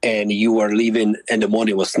 And you were leaving in the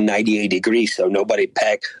morning, it was 98 degrees, so nobody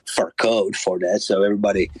packed fur coat for that. So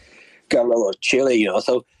everybody got a little chilly,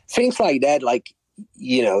 So things like that, like,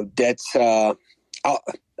 that's,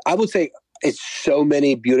 I would say it's so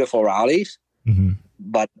many beautiful rallies,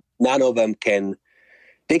 but none of them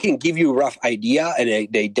they can give you a rough idea, and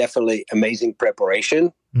they definitely amazing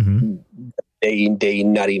preparation. They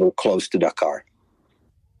not even close to Dakar.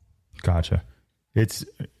 Gotcha. It's,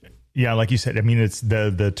 yeah, like you said, I mean, it's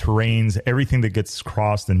the terrains, everything that gets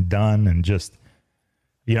crossed and done, and just,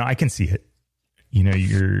 I can see it.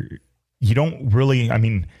 You don't really, I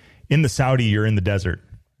mean, in the Saudi, you're in the desert,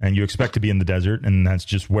 and you expect to be in the desert, and that's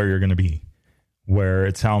just where you're going to be. Where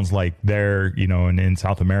it sounds like there, and in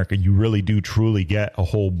South America, you really do truly get a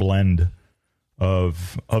whole blend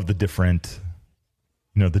of the different,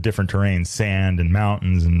 the different terrains, sand and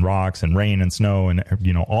mountains and rocks and rain and snow and,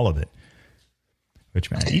 all of it. Which,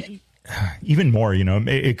 man, even more,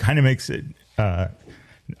 it kind of makes it,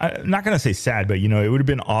 I'm not going to say sad, but, it would have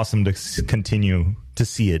been awesome to continue to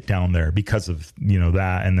see it down there because of,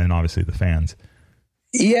 that. And then obviously the fans.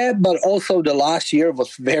 Yeah, but also the last year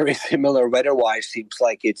was very similar weather-wise. Seems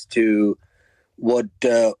like it's to what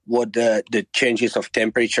the changes of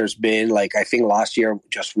temperatures been. Like, I think last year,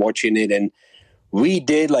 just watching it, and we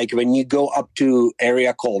did, like, when you go up to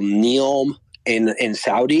area called Neom in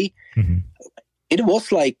Saudi, it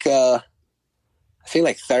was like I think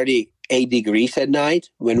like 38 degrees at night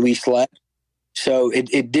when we slept. So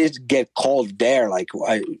it did get cold there. Like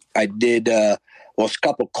I did. Was a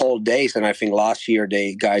couple cold days, and I think last year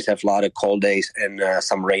guys have a lot of cold days and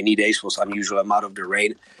some rainy days. Was unusual amount of the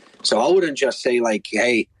rain, so I wouldn't just say like,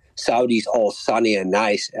 "Hey, Saudi's all sunny and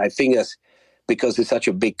nice." I think that's because it's such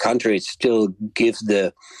a big country, it still gives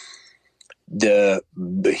the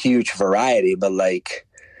huge variety. But like,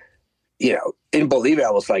 in Bolivia,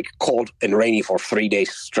 it was like cold and rainy for 3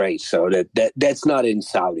 days straight. So that's not in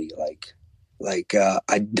Saudi. I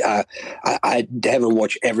haven't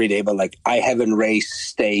watched every day, but like I haven't raced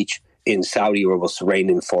stage in Saudi where it was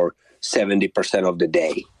raining for 70% of the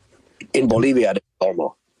day. In Bolivia, that's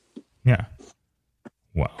normal. Yeah.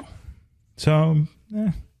 Wow. So,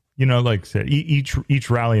 like I said, each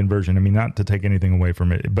rally and version. I mean, not to take anything away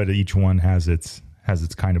from it, but each one has its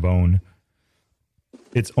kind of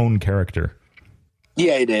its own character.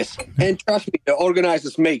 Yeah, it is. And trust me, the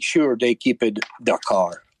organizers make sure they keep it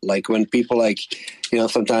Dakar. Like when people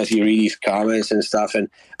sometimes you read these comments and stuff, and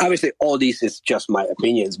obviously all these is just my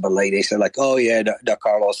opinions, but like they say like, oh yeah,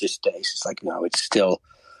 Dakar lost his taste. It's like, no, it's still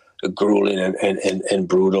grueling and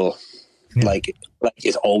brutal, like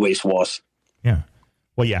it always was. Yeah.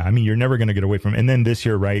 Well, yeah, I mean, you're never going to get away from it. And then this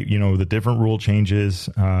year, right, the different rule changes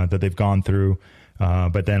that they've gone through,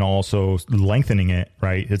 but then also lengthening it,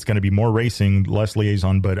 right? It's going to be more racing, less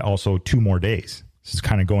liaison, but also 2 more days. This is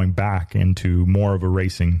kind of going back into more of a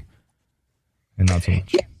racing and not so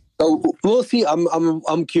much. Yeah. So we'll see.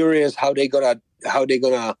 I'm curious how they gonna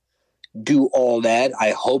do all that.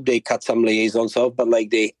 I hope they cut some liaisons off, but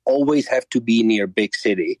like they always have to be near big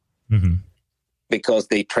city because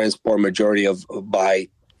they transport majority of by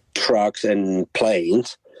trucks and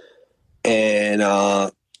planes, and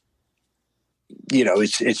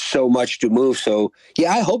it's so much to move. So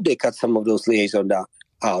yeah, I hope they cut some of those liaisons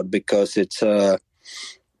out because it's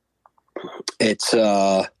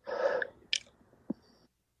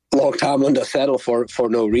long time on the saddle for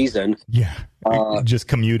no reason. Yeah, just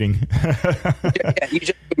commuting. Yeah, you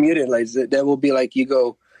just commuting. Like that will be like you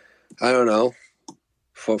go, I don't know,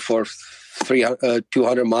 for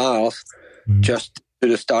 200 miles just to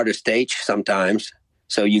the starter stage sometimes.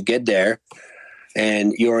 So you get there,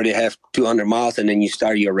 and you already have 200 miles, and then you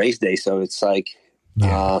start your race day. So it's like.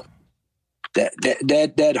 Yeah.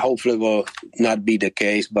 That hopefully will not be the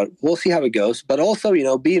case, but we'll see how it goes. But also,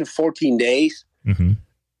 being 14 days,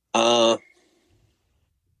 I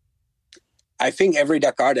think every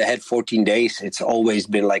Dakar that had 14 days, it's always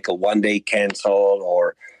been like a 1 day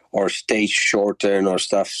cancel or stage shorten or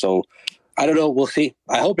stuff. So I don't know. We'll see.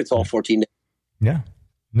 I hope it's all 14 days. Yeah.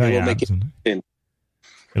 No, yeah, make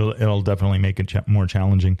it'll definitely make it more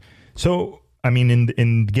challenging. So, I mean,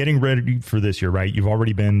 in getting ready for this year, right? You've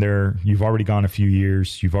already been there. You've already gone a few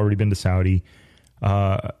years. You've already been to Saudi.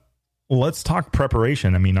 Let's talk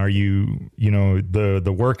preparation. I mean, are you, the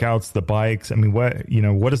workouts, the bikes? I mean,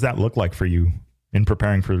 what does that look like for you in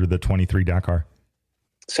preparing for the 23 Dakar?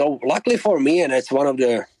 So luckily for me, and it's one of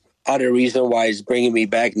the other reasons why it's bringing me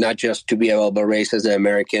back, not just to be able to race as an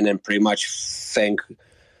American and pretty much thank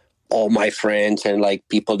all my friends and like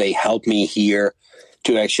people, they helped me here.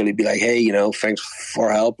 To actually be like, hey, thanks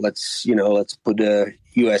for help. Let's put the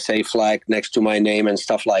USA flag next to my name and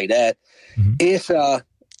stuff like that. Is I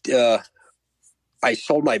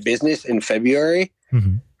sold my business in February,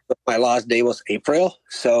 my last day was April.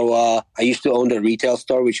 So I used to own the retail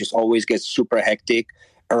store, which is always gets super hectic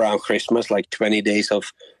around Christmas. Like 20 days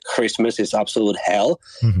of Christmas is absolute hell.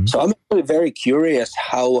 Mm-hmm. So I'm actually very curious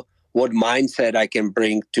what mindset I can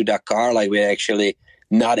bring to Dakar. Like we're actually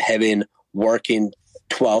not having working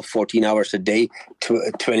 12, 14 hours a day,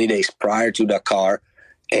 20 days prior to Dakar,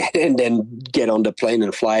 and then get on the plane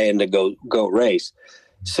and fly and go race.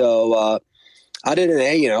 So other than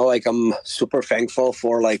that, like I'm super thankful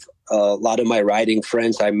for like a lot of my riding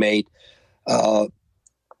friends I made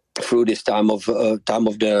through this time of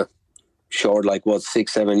the short, like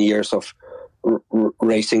 6-7 years of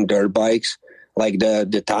racing dirt bikes. Like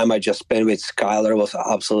the time I just spent with Skylar was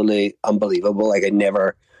absolutely unbelievable. Like I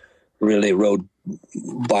never really rode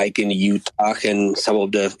bike in Utah, and some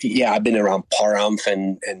of I've been around Pahrump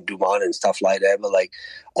and Dumont and stuff like that, but like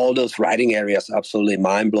all those riding areas absolutely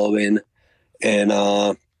mind blowing. And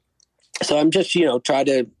so I'm just try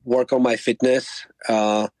to work on my fitness,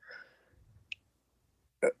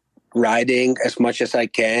 riding as much as I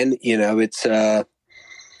can. It's and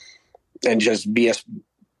just be as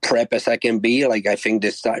prep as I can be. Like I think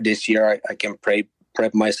this year I can prep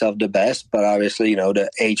myself the best, but obviously the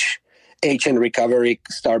age and recovery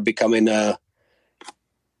start becoming a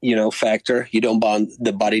factor.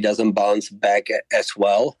 The body doesn't bounce back as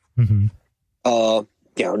well. Mm-hmm.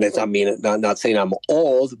 That's not saying I'm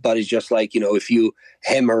old, but it's just like if you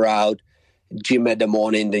hammer out gym at the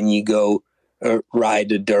morning, then you go ride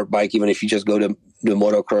the dirt bike. Even if you just go to the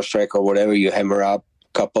motocross track or whatever, you hammer up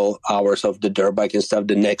a couple hours of the dirt bike and stuff.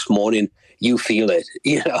 The next morning you feel it,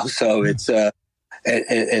 So it's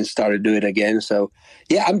and start to do it again. So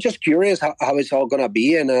yeah, I'm just curious how it's all gonna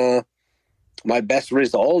be. And my best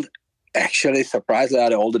result, actually, surprisingly,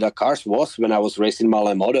 out of all the Dakars was when I was racing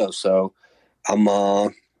Malay Moto. So I'm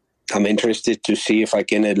interested to see if I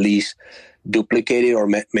can at least duplicate it or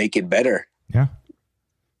make it better. Yeah.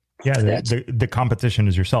 Yeah. The competition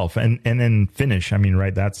is yourself and then finish. I mean,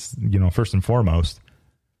 right. That's, first and foremost.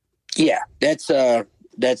 Yeah, that's the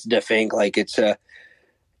thing. Like it's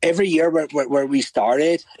every year where we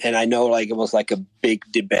started, and I know like it was like a big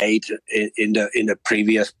debate in the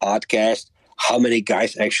previous podcast, how many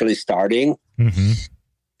guys actually starting. Mm-hmm.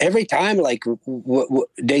 Every time, like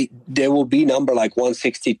there will be number like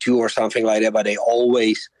 162 or something like that, but they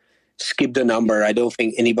always skip the number. I don't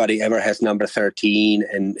think anybody ever has number 13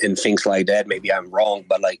 and things like that. Maybe I'm wrong,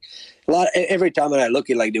 but like every time when I look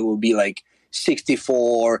at like there will be like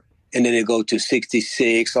 64 and then they go to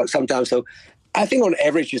 66 sometimes. So I think on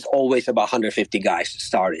average it's always about 150 guys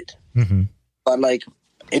started. Mm-hmm. But like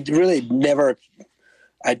it really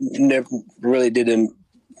I never really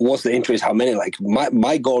was the interest how many. Like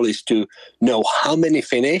my goal is to know how many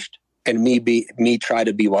finished and me try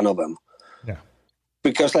to be one of them. Yeah.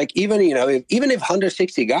 Because like even if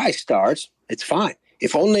 160 guys starts, it's fine. I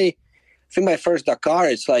think my first Dakar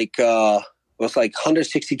it's like was like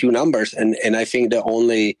 162 numbers and I think the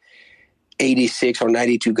only 86 or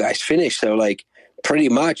 92 guys finished. So like pretty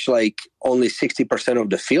much like only 60% of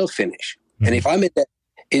the field finish. Mm-hmm. And if I'm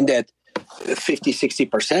in that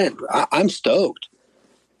 50-60%, I'm stoked.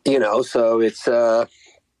 So it's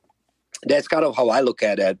that's kind of how I look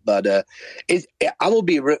at it. But I will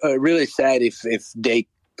be really sad if they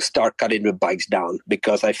start cutting the bikes down,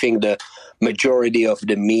 because I think the majority of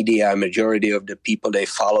the media, majority of the people they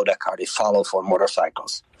follow Dakar, they follow for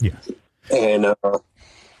motorcycles. Yeah. And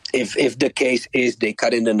if the case is they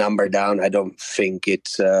cutting the number down, I don't think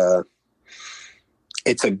it's a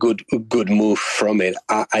good move from it.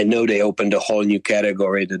 I know they opened a whole new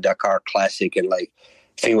category, the Dakar Classic, and like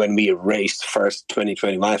I think when we raced first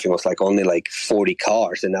 2021, I think it was like only like 40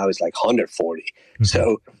 cars, and now it's like 140. Mm-hmm.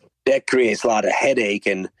 So that creates a lot of headache,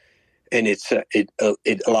 and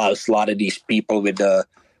it allows a lot of these people with the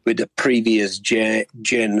previous gen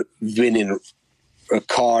winning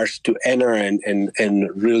cars to enter and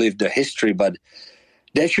relive the history. But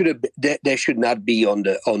that should not be on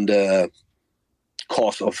the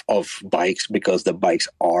cost of bikes, because the bikes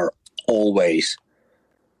are always,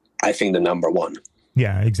 I think, the number one.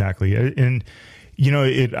 Yeah, exactly. And,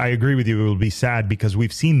 I agree with you. It will be sad because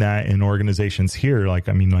we've seen that in organizations here. Like,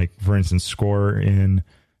 for instance, Score in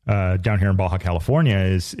down here in Baja California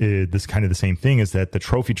is this kind of the same thing, is that the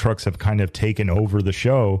trophy trucks have kind of taken over the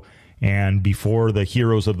show. And before the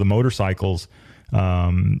heroes of the motorcycles,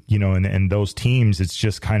 and those teams, it's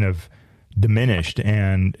just kind of diminished,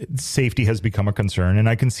 and safety has become a concern. And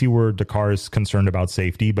I can see where Dakar is concerned about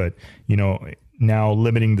safety, but, now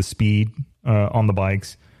limiting the speed on the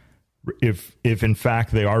bikes, if in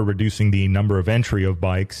fact they are reducing the number of entry of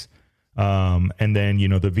bikes, and then,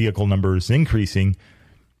 the vehicle number is increasing,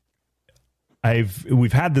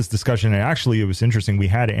 we've had this discussion, and actually it was interesting. We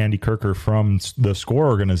had Andy Kirker from the Score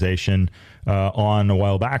organization on a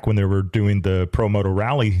while back when they were doing the Pro Moto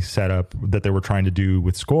Rally setup that they were trying to do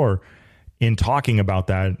with Score, in talking about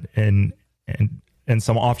that and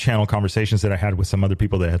some off-channel conversations that I had with some other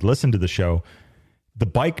people that had listened to the show. The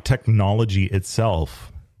bike technology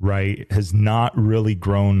itself, right, has not really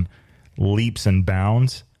grown leaps and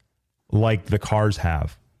bounds like the cars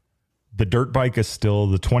have. The dirt bike is still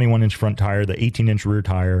the 21-inch front tire, the 18-inch rear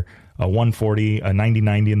tire, a 140, a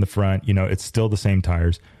 90/90 in the front. You know, it's still the same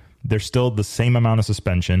tires. There's still the same amount of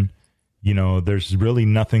suspension. You know, there's really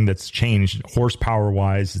nothing that's changed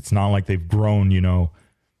horsepower-wise. It's not like they've grown, you know,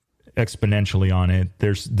 exponentially on it.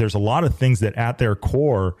 There's a lot of things that at their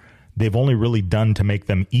core they've only really done to make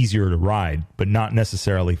them easier to ride, but not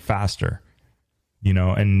necessarily faster. You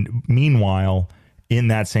know, and meanwhile, in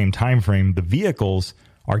that same time frame, the vehicles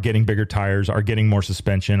are getting bigger tires, are getting more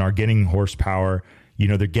suspension, are getting horsepower. You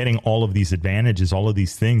know, they're getting all of these advantages, all of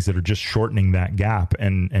these things that are just shortening that gap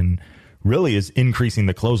and really is increasing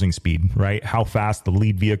the closing speed, right? How fast the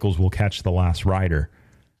lead vehicles will catch the last rider.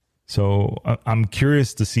 So I'm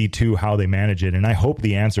curious to see too how they manage it. And I hope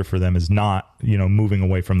the answer for them is not, you know, moving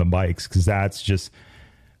away from the bikes, because that's just,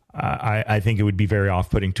 I think it would be very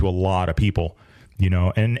off-putting to a lot of people. You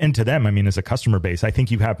know, and to them, I mean, as a customer base, I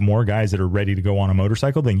think you have more guys that are ready to go on a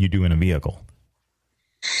motorcycle than you do in a vehicle.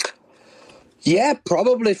 Yeah,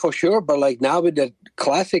 probably, for sure. But like now with the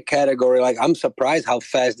classic category, like I'm surprised how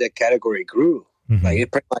fast that category grew. Mm-hmm. Like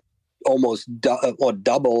it pretty much almost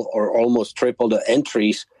double or almost triple the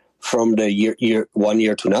entries from the year 1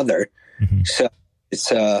 year to another. Mm-hmm. So it's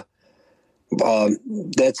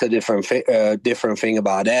that's a different thing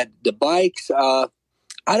about that. The bikes, I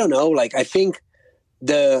don't know. Like I think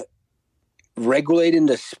the regulating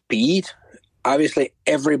the speed, obviously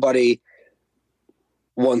everybody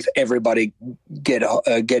wants everybody get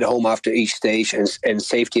home after each stage and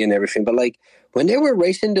safety and everything. But like when they were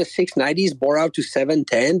racing the 690s, bore out to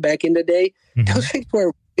 710 back in the day, mm-hmm. those things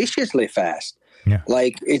were viciously fast. Yeah.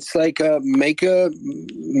 Like it's like make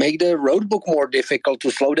the road book more difficult to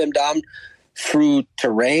slow them down through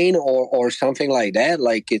terrain or something like that.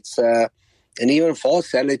 Like it's and even false,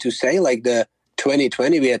 sadly to say, like the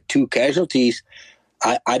 2020 we had 2 casualties.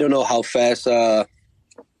 I don't know how fast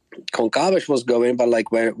Concavas was going, but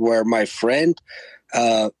like where my friend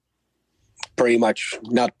pretty much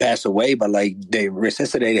not passed away, but like they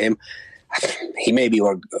resuscitated him, he maybe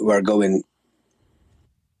were going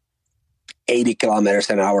 80 kilometers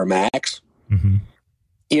an hour max. Mm-hmm.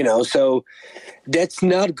 You know, so that's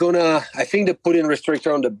not gonna, I think the putting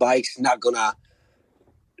restrictor on the bike's not gonna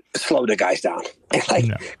slow the guys down. And like,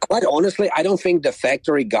 no. Quite honestly, I don't think the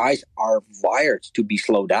factory guys are wired to be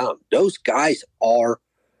slowed down. Those guys are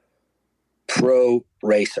pro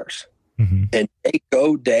racers. Mm-hmm. And they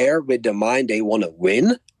go there with the mind they want to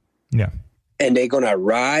win. Yeah. And they're going to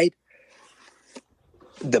ride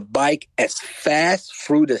the bike as fast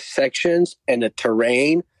through the sections and the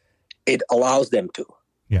terrain it allows them to.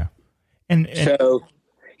 Yeah. And so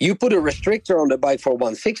you put a restrictor on the bike for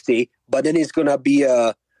 160, but then it's going to be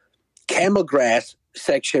a camel grass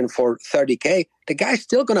section for 30K. The guy's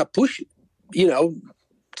still going to push, you know,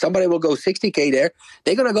 somebody will go 60K there.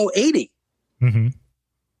 They're going to go 80. Mm-hmm.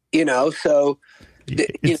 You know, so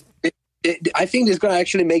I think it's going to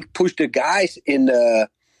actually push the guys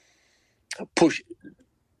push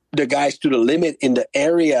the guys to the limit in the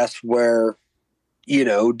areas where, you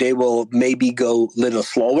know, they will maybe go a little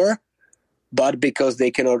slower, but because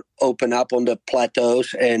they cannot open up on the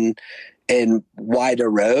plateaus and wider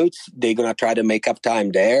roads, they're going to try to make up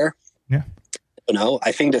time there. Yeah. You know,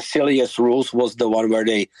 I think the silliest rules was the one where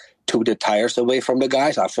they took the tires away from the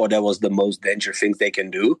guys. I thought that was the most dangerous thing they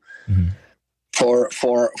can do for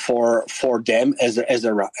them as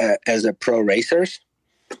a pro racers.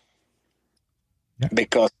 Yeah.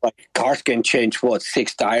 Because like cars can change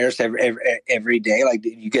 6 tires every day. Like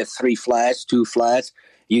you get 3 flats, 2 flats,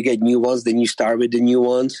 you get new ones, then you start with the new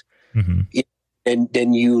ones, and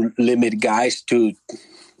then you limit guys to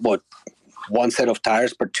 1 set of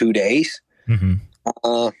tires per 2 days.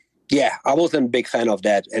 Mm-hmm. Yeah, I wasn't a big fan of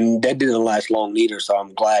that, and that didn't last long either. So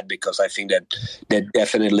I'm glad, because I think that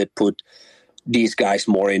definitely put these guys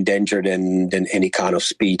more in danger than any kind of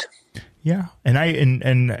speed. Yeah, and I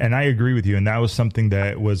agree with you, and that was something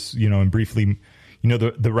that was, you know, and briefly, you know,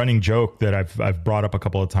 the running joke that I've brought up a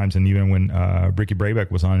couple of times, and even when Ricky Brabeck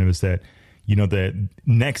was on, it was that, you know, that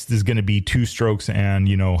next is going to be 2 strokes and,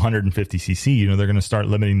 you know, 150 cc. You know, they're going to start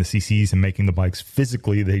limiting the cc's and making the bikes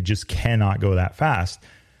physically, they just cannot go that fast,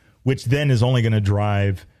 which then is only going to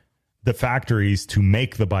drive the factories to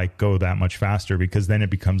make the bike go that much faster, because then it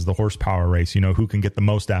becomes the horsepower race, who can get the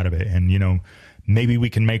most out of it. And, maybe we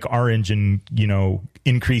can make our engine,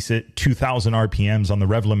 increase it 2,000 RPMs on the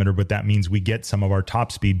rev limiter, but that means we get some of our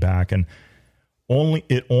top speed back. And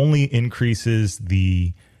it only increases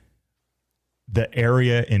the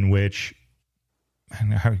area in which,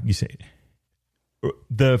 how you say it,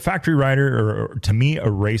 the factory rider, or to me, a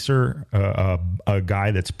racer, a guy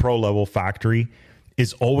that's pro level factory,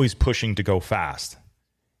 is always pushing to go fast.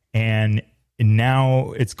 And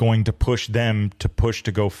now it's going to push them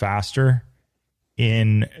to go faster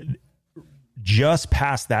in just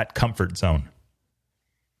past that comfort zone.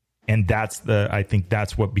 And I think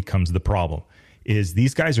that's what becomes the problem, is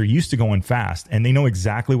these guys are used to going fast and they know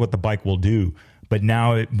exactly what the bike will do, but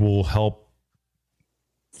now it will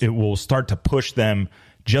start to push them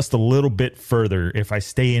just a little bit further. If I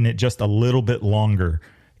stay in it just a little bit longer,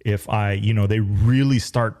 if they really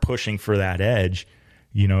start pushing for that edge,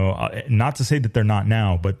 not to say that they're not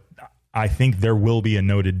now, but I think there will be a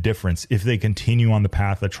noted difference if they continue on the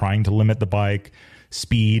path of trying to limit the bike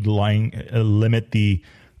speed, limit the,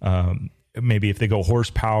 maybe if they go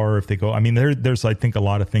horsepower, there's, I think, a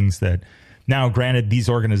lot of things that now, granted, these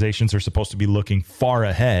organizations are supposed to be looking far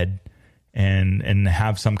ahead and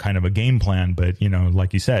have some kind of a game plan. But,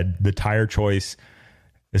 like you said, the tire choice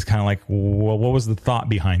is kind of like, well, what was the thought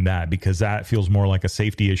behind that? Because that feels more like a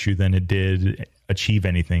safety issue than it did achieve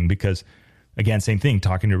anything. Because, again, same thing,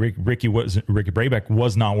 talking to Ricky Brabec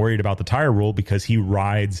was not worried about the tire rule because he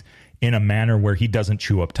rides in a manner where he doesn't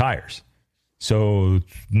chew up tires. So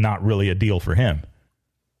not really a deal for him.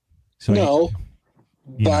 So no,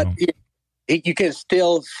 but you can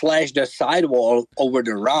still slash the sidewall over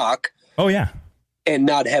the rock. Oh, yeah. And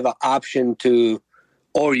not have an option to,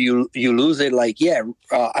 or you lose it.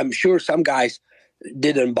 I'm sure some guys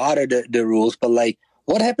didn't bother the rules, but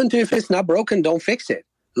what happened to if it's not broken, don't fix it.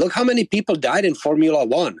 Look how many people died in Formula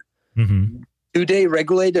One. Mm-hmm. Do they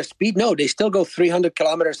regulate their speed? No, they still go 300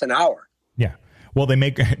 kilometers an hour. Yeah. Well, they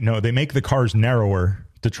make the cars narrower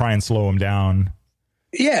to try and slow them down.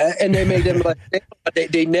 Yeah, and they made them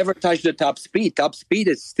they never touch the top speed. Top speed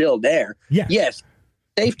is still there. Yeah. Yes,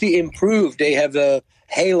 safety improved. They have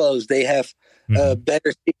halos. They have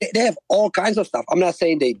better speed. They have all kinds of stuff. I'm not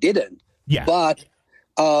saying they didn't. Yeah. But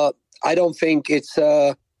I don't think it's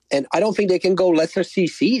and I don't think they can go lesser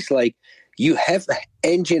CCs.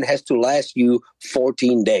 Engine has to last you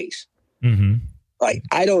 14 days. Mm-hmm.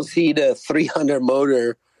 I don't see the 300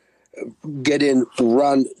 motor getting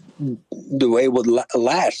run the way it would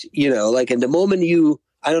last, in the moment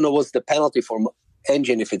I don't know what's the penalty for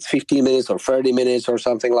engine, if it's 15 minutes or 30 minutes or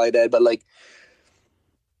something like that. But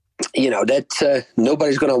that's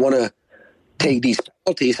nobody's going to want to take these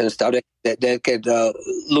penalties and stuff that could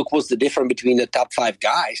look what's the difference between the top 5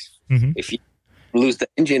 guys. Mm-hmm. If you lose the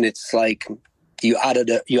engine, it's like you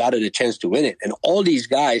added a chance to win it. And all these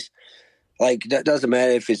guys, that doesn't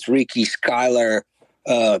matter if it's Ricky, Skyler,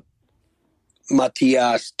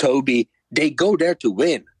 Matthias, Toby, they go there to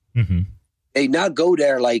win. Mm-hmm. They not go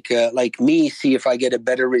there like me, see if I get a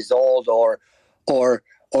better result or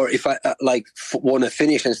if I want to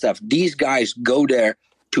finish and stuff. These guys go there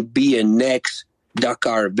to be a next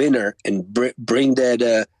Dakar winner and bring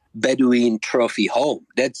that Bedouin trophy home.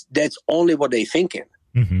 That's only what they thinking.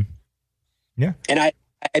 Mm-hmm. Yeah, and I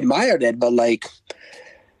admire that, but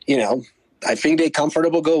I think they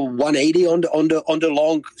comfortable go 180 on the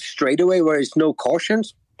long straightaway where it's no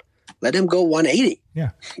cautions. Let them go 180.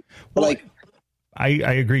 Yeah, well, I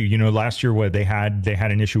agree. Last year they had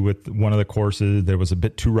an issue with one of the courses that was a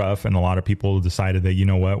bit too rough, and a lot of people decided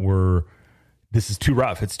that this is too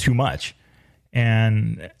rough. It's too much,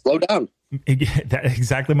 and slow down. That's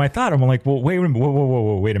exactly my thought. I'm like, well, wait a minute.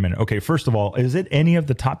 Whoa, wait a minute. Okay, first of all, is it any of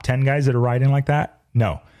the top 10 guys that are riding like that?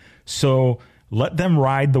 No. So let them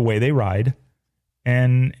ride the way they ride,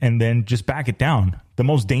 and then just back it down. The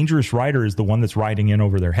most dangerous rider is the one that's riding in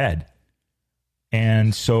over their head.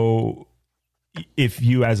 And so if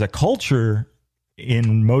you, as a culture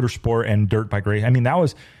in motorsport and dirt bike race, that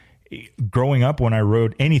was growing up when I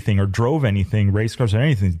rode anything or drove anything, race cars or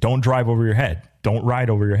anything, don't drive over your head. Don't ride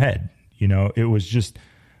over your head. It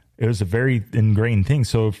was a very ingrained thing.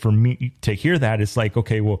 So for me to hear that, it's like,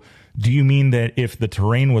 okay, well, do you mean that if the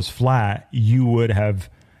terrain was flat, you would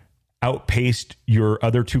have outpaced your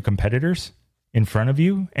other 2 competitors in front of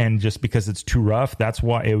you? And just because it's too rough, that's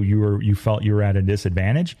why you felt you were at a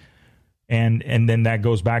disadvantage? And then that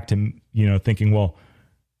goes back to, thinking, well,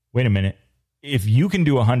 wait a minute. If you can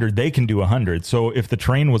do 100, they can do 100. So if the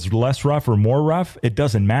terrain was less rough or more rough, it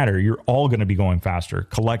doesn't matter. You're all going to be going faster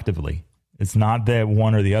collectively. It's not that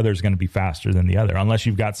one or the other is going to be faster than the other, unless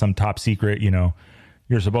you've got some top secret,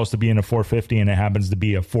 you're supposed to be in a 450 and it happens to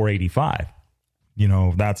be a 485.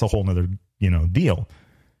 That's a whole nother, deal.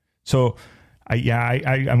 So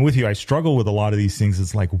I'm with you. I struggle with a lot of these things.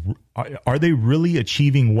 It's like, are they really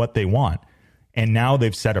achieving what they want? And now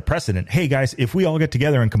they've set a precedent. Hey guys, if we all get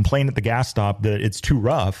together and complain at the gas stop that it's too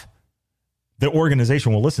rough, the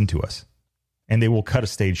organization will listen to us and they will cut a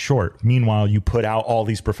stage short. Meanwhile, you put out all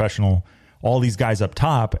these guys up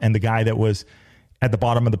top, and the guy that was at the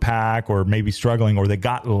bottom of the pack or maybe struggling, or they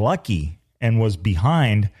got lucky and was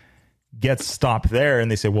behind, gets stopped there, and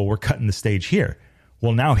they say, well, we're cutting the stage here.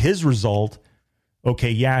 Well, now his result,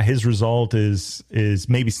 his result is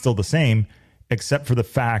maybe still the same, except for the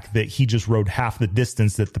fact that he just rode half the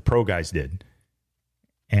distance that the pro guys did.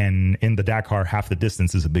 And in the Dakar, half the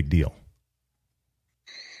distance is a big deal.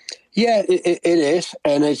 Yeah, it is.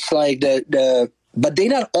 And it's like but they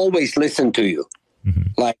not always listen to you. Mm-hmm.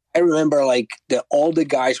 Like, I remember all the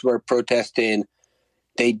guys were protesting.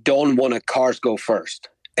 They don't want cars go first.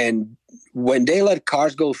 And when they let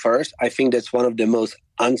cars go first, I think that's one of the most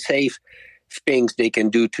unsafe things they can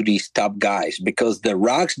do to these top guys, because the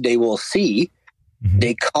rocks they will see, mm-hmm.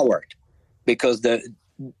 they covered, because the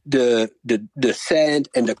sand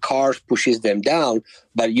and the cars pushes them down,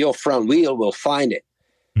 but your front wheel will find it.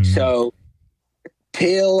 Mm-hmm. So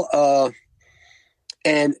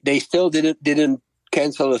and they still didn't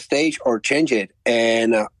cancel the stage or change it.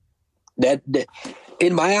 And that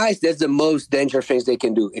in my eyes, that's the most dangerous things they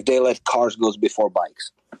can do, if they let cars go before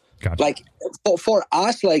bikes. Gotcha. Like for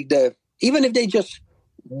us, even if they just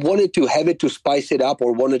wanted to have it to spice it up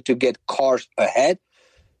or wanted to get cars ahead,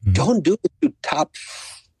 mm-hmm. don't do it to top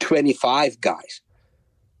 25 guys.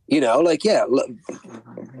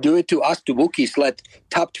 Do it to us, to bookies. Let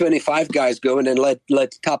top 25 guys go, and then let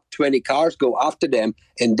top 20 cars go after them,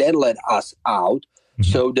 and then let us out.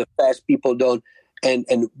 Mm-hmm. So the fast people don't,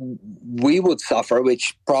 and we would suffer,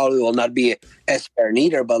 which probably will not be as fair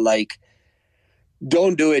neither. But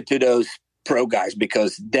don't do it to those pro guys,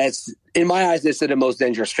 because that's, in my eyes, that's the most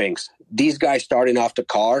dangerous things. These guys starting off the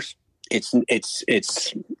cars, it's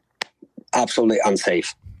absolutely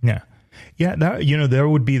unsafe. Yeah. Yeah,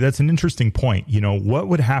 that's an interesting point. What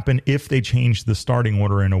would happen if they changed the starting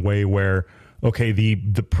order in a way where,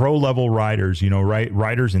 the pro level riders,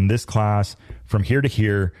 riders in this class from here to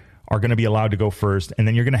here are going to be allowed to go first, and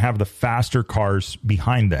then you're going to have the faster cars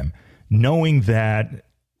behind them, knowing that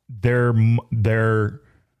the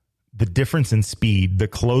difference in speed, the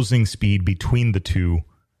closing speed between the two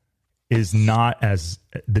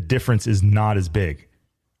the difference is not as big.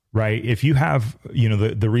 Right. If you have,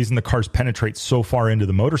 the reason the cars penetrate so far into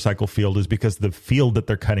the motorcycle field is because the field that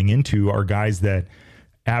they're cutting into are guys that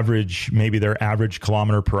maybe their average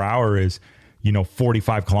kilometer per hour is,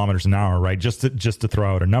 45 kilometers an hour. Right. Just to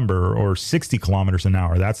throw out a number, or 60 kilometers an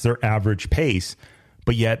hour. That's their average pace.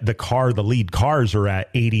 But yet the lead cars are at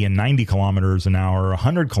 80 and 90 kilometers an hour,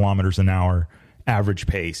 100 kilometers an hour average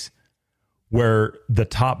pace, where the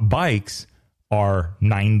top bikes are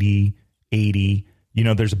 90, 80.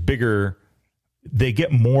 They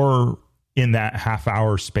get more in that half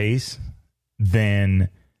hour space than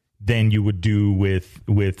you would do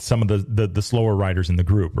with some of the slower riders in the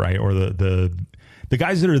group, right? Or the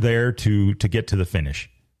guys that are there to get to the finish.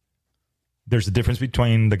 There's a difference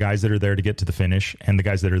between the guys that are there to get to the finish and the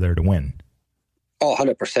guys that are there to win. Oh,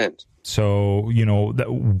 100%. So,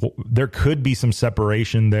 there could be some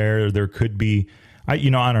separation there. There could be, I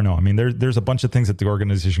don't know. I mean, there's a bunch of things that the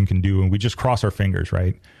organization can do, and we just cross our fingers,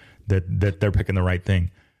 right? That they're picking the right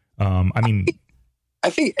thing. I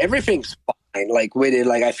think everything's fine. With it,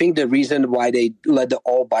 I think the reason why they let the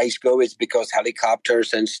all bikes go is because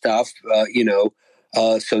helicopters and stuff,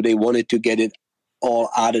 so they wanted to get it all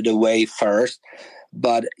out of the way first.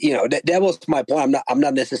 But that was my point. I'm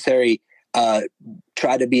not necessarily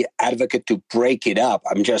try to be advocate to break it up.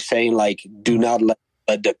 I'm just saying, do not let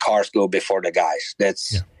the cars go before the guys.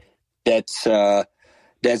 That's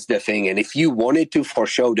the thing. And if you wanted to, for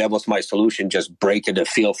sure, that was my solution. Just break the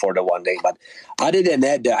field for the one day. But other than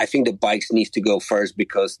that, I think the bikes needs to go first,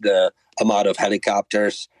 because the amount of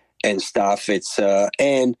helicopters and stuff. It's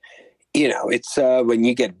when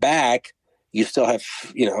you get back, you still have,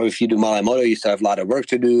 if you do Malamoto, you still have a lot of work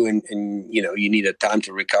to do, and you need a time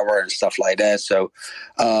to recover and stuff like that. So,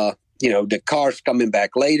 the cars coming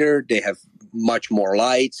back later, they have much more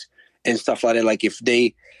lights and stuff like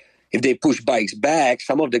that. If they push bikes back,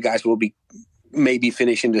 some of the guys will be maybe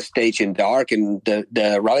finishing the stage in dark, and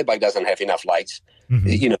the rally bike doesn't have enough lights,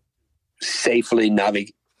 mm-hmm. Safely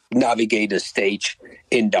navigate the stage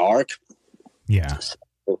in dark. Yeah.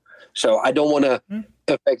 So I don't want to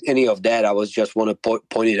affect any of that. I was just want to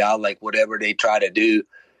point it out, like whatever they try to do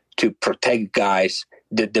to protect guys,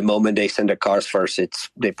 the moment they send the cars first,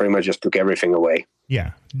 they pretty much just took everything away.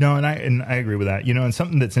 Yeah, no, and I agree with that. And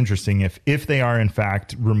something that's interesting, if they are in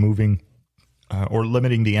fact removing or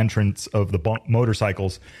limiting the entrance of the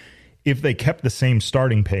motorcycles, if they kept the same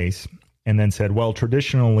starting pace and then said, well,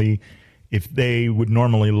 traditionally, if they would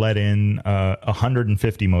normally let in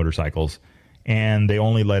 150 motorcycles and they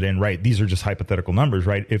only let in, right, these are just hypothetical numbers,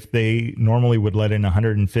 right? If they normally would let in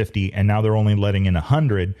 150 and now they're only letting in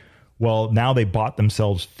 100, well, now they bought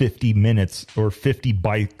themselves 50 minutes or 50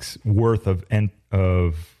 bikes worth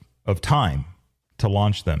of time to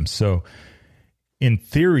launch them. So in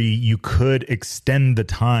theory, you could extend the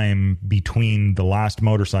time between the last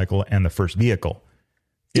motorcycle and the first vehicle.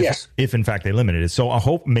 If in fact they limited it. So I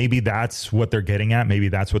hope maybe that's what they're getting at. Maybe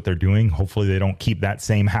that's what they're doing. Hopefully they don't keep that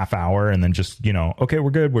same half hour and then just, okay,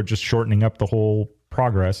 we're good. We're just shortening up the whole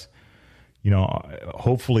progress.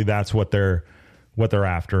 Hopefully that's what they're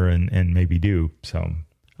after and maybe do. So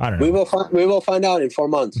I don't know. We will find out in 4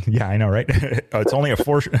 months. Yeah, I know, right? It's only a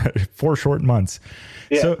four short months.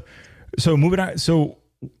 Yeah. So moving on. So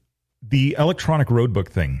the electronic roadbook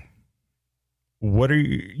thing, what are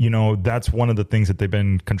you, that's one of the things that they've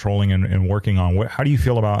been controlling and working on. How do you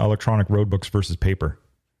feel about electronic roadbooks versus paper?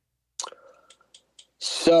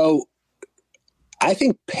 So I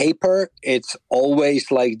think paper, it's always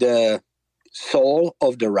like the soul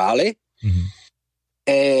of the rally. Mm-hmm.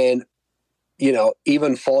 And,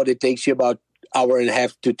 even Ford, it takes you about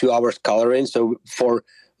 1.5 to 2 hours coloring. So for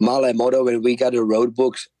Male Moto, when we got the road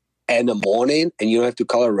books in the morning and you don't have to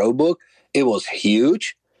color road book, it was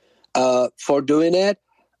huge for doing that.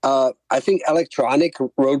 I think electronic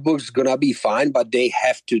road books is going to be fine, but they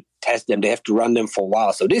have to test them. They have to run them for a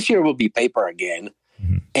while. So this year will be paper again.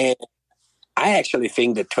 Mm-hmm. And I actually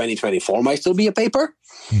think that 2024 might still be a paper.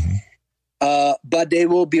 Mm-hmm. But they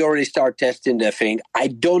will be already start testing the thing. I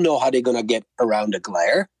don't know how they're going to get around the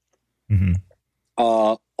glare mm-hmm.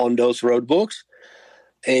 On those road books.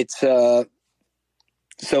 It's so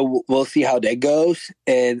we'll see how that goes.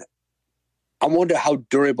 And I wonder how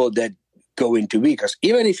durable that going to be. Because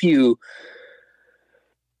even if you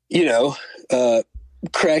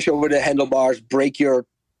crash over the handlebars, break your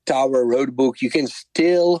tower road book, you can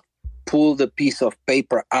still pull the piece of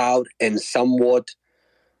paper out and somewhat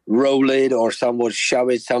roll it or somewhat shove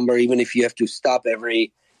it somewhere, even if you have to stop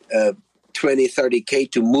every 20,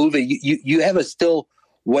 30K to move it. You have a still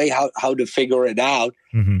way how to figure it out.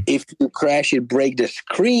 Mm-hmm. If you crash it, break the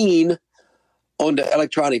screen on the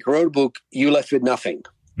electronic road book, you left with nothing.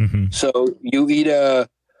 Mm-hmm. So you either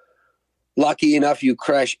lucky enough, you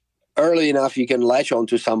crash early enough, you can latch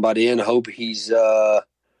onto somebody and hope he's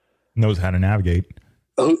knows how to navigate.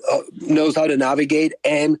 Knows how to navigate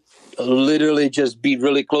and literally just be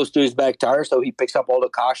really close to his back tire so he picks up all the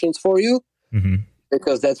cautions for you. Mm-hmm.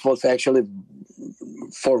 Because that's what's actually,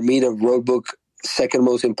 for me, the road book second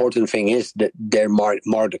most important thing is that they're marked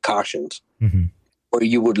the cautions mm-hmm. where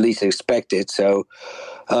you would least expect it. So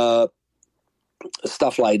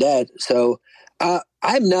stuff like that. So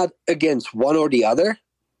I'm not against one or the other.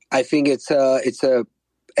 I think it's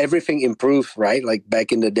everything improved, right? Like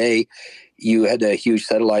back in the day, you had a huge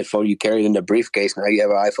satellite phone you carried in a briefcase. Now you have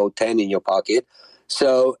an iPhone 10 in your pocket.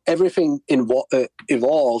 So everything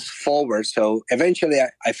evolves forward. So eventually,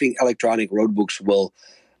 I think electronic roadbooks will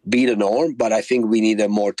be the norm, but I think we need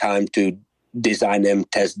more time to design them,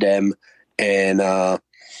 test them, and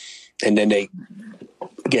then they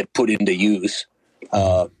get put into use.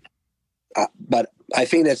 But I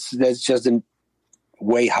think that's just the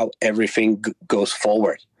way how everything goes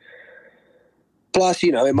forward. Plus,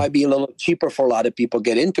 it might be a little cheaper for a lot of people to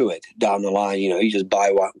get into it down the line. You just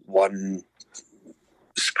buy one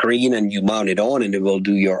screen and you mount it on, and it will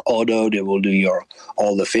do your auto. They will do your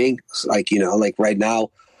all the things. Like right now,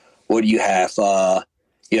 what do you have?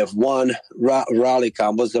 You have one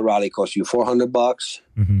Rallycom. What's the Rally cost you? $400,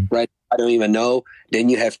 mm-hmm. right? I don't even know. Then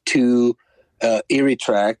you have two Erie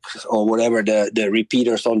tracks or whatever the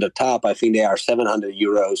repeaters on the top. I think they are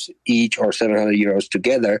 €700 each or €700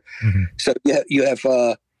 together. Mm-hmm. So you have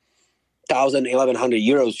 €1,000,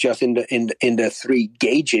 €1,100 just in the three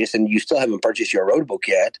gauges, and you still haven't purchased your road book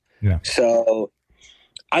yet. Yeah. So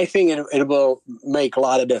I think it will make a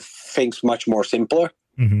lot of the things much more simpler.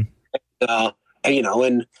 Mm-hmm.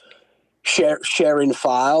 And sharing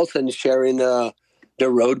files and sharing the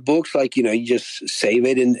road books, you just save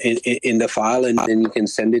it in the file, and then you can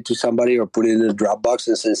send it to somebody or put it in a Dropbox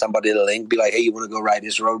and send somebody the link. Be like, hey, you want to go write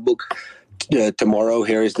this road book tomorrow?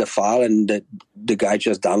 Here is the file, and the guy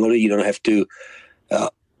just downloaded it. You don't have to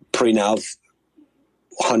print out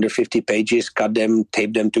 150 pages, cut them,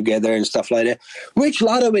 tape them together and stuff like that, which a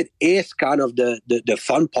lot of it is kind of the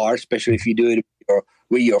fun part, especially if you do it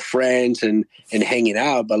with your friends and hanging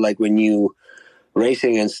out. But like when you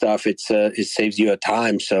racing and stuff, it saves you a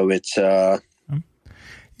time. So it's, yeah.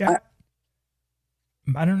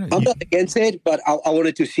 I don't know. I'm not against it, but I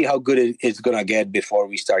wanted to see how good it's going to get before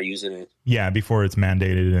we start using it. Yeah, before it's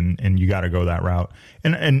mandated and you got to go that route.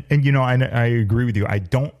 And you know, I agree with you. I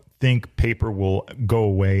don't think paper will go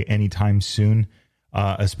away anytime soon,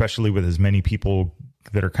 especially with as many people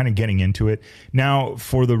that are kind of getting into it. Now,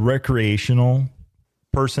 for the recreational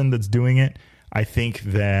person that's doing it, I think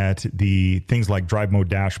that the things like Drive Mode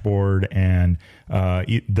Dashboard and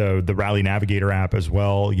the Rally Navigator app as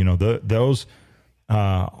well, you know, those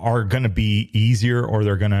are going to be easier, or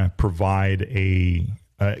they're going to provide a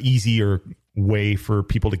easier way for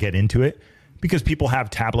people to get into it, because people have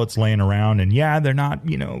tablets laying around, and yeah, they're not,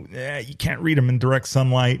 you know, you can't read them in direct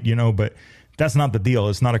sunlight, you know, but that's not the deal.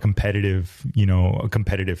 It's not a competitive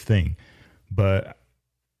thing. But,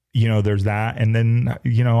 you know, there's that. And then,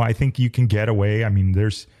 you know, I think you can get away. I mean,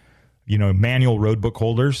 there's, you know, manual road book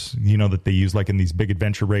holders, you know, that they use like in these big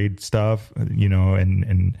adventure raid stuff, you know,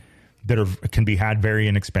 and that can be had very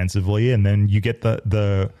inexpensively. And then you get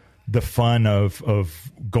the fun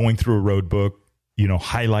of going through a road book, you know,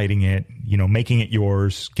 highlighting it, you know, making it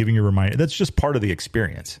yours, giving you a reminder. That's just part of the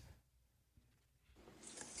experience.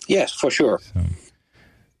 Yes, for sure.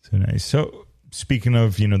 So nice. So speaking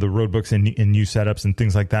of, you know, the road books and new setups and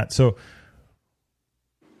things like that. So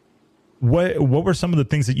what were some of the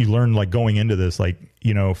things that you learned, like going into this, like,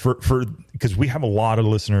 you know, because we have a lot of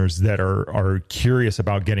listeners that are curious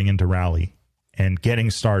about getting into rally and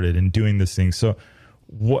getting started and doing this thing. So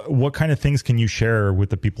what kind of things can you share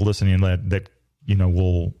with the people listening that you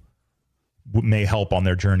know, may help on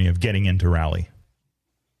their journey of getting into rally?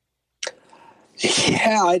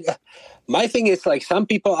 Yeah, my thing is, like, some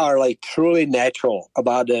people are like truly natural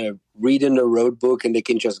about reading the road book, and they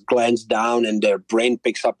can just glance down and their brain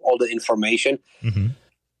picks up all the information. Mm-hmm.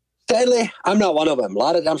 Sadly, I'm not one of them. A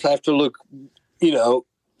lot of times I have to look, you know,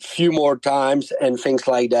 few more times and things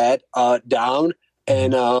like that down.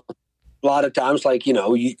 And a lot of times, like, you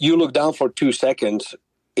know, you look down for 2 seconds.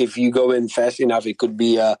 If you go in fast enough, it could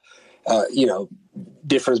be you know,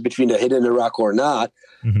 difference between the hit and the rock or not.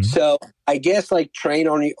 Mm-hmm. So I guess like train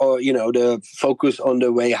on, or, you know, the focus on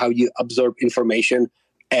the way how you absorb information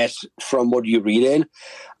as from what you read in.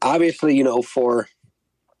 Obviously, you know, for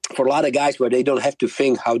a lot of guys where they don't have to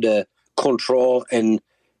think how to control and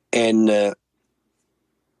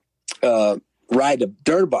ride a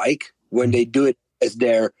dirt bike, when they do it as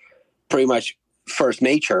their pretty much first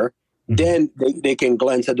nature, then they can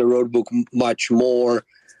glance at the road book much more,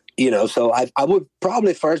 you know. So I would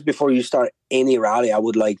probably first, before you start any rally, I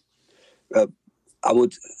would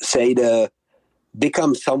say to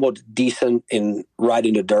become somewhat decent in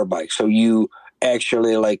riding the dirt bike. So you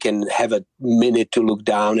actually like can have a minute to look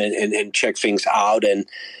down and check things out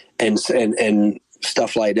and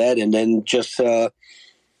stuff like that. And then just, you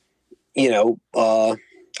know,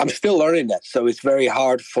 I'm still learning that. So it's very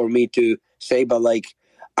hard for me to say, but like,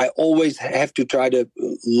 I always have to try to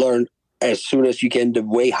learn as soon as you can the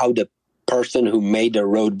way how the person who made the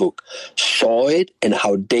road book saw it and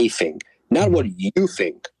how they think, not what you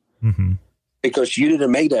think, because you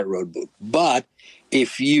didn't make that road book. But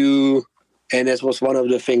if you, and this was one of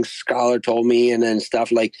the things Scholar told me and then stuff,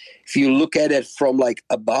 like if you look at it from like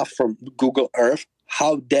above, from Google Earth,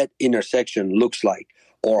 how that intersection looks like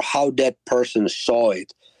or how that person saw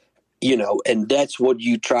it, you know, and that's what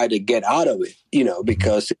you try to get out of it, you know,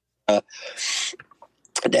 because, and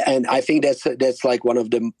I think that's like one of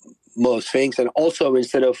the most things. And also,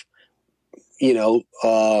 instead of, you know,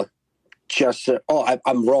 just,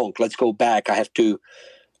 I'm wrong, let's go back, I have to,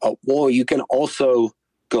 well, you can also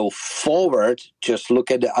go forward, just look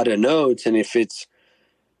at the other nodes. And if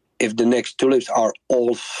the next tulips are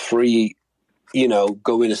all three, you know,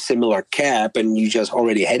 go in a similar cap and you just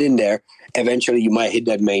already head in there, eventually you might hit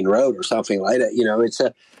that main road or something like that. You know,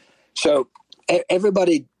 so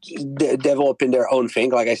everybody developing their own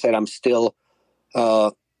thing. Like I said, I'm still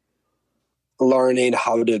learning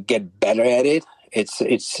how to get better at it. It's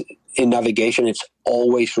in navigation, it's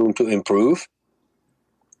always room to improve.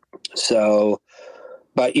 So,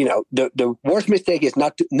 but you know, the worst mistake is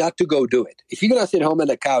not to go do it. If you're going to sit home on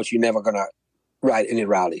the couch, you're never going to ride any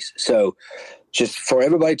rallies. So just for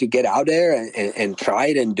everybody to get out there and try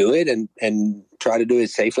it and do it and try to do it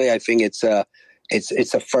safely, I think it's a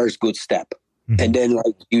first good step. And then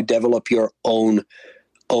like you develop your own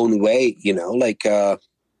way, you know, like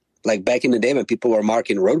like back in the day when people were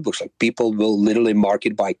marking road books, like people will literally mark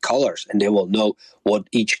it by colors and they will know what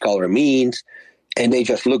each color means. And they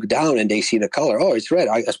just look down and they see the color. Oh, it's red.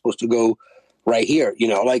 I'm supposed to go right here.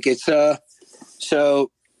 Like it's,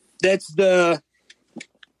 so that's kind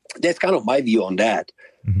of my view on that.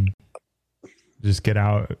 Mm-hmm. Just get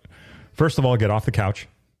out. First of all, get off the couch.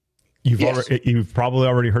 You've probably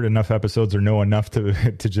already heard enough episodes or know enough to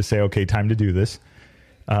just say, okay, time to do this.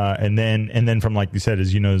 And then from, like you said,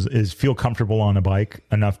 is feel comfortable on a bike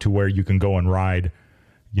enough to where you can go and ride,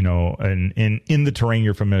 and in the terrain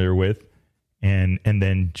you're familiar with, and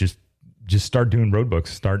then just start doing road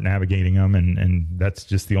books, start navigating them. And that's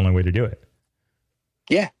just the only way to do it.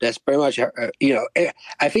 Yeah, that's pretty much,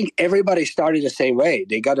 I think everybody started the same way.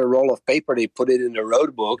 They got a roll of paper, they put it in the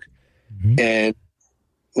road book, mm-hmm. and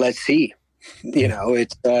let's see,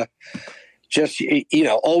 it's just,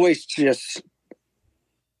 always just,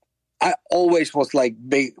 I always was like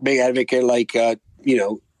big advocate, like,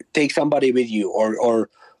 take somebody with you or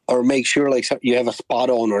make sure like you have a spot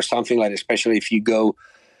on or something like, especially if you go,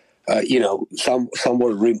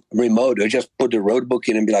 somewhere remote, or just put the road book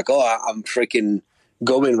in and be like, oh, I'm freaking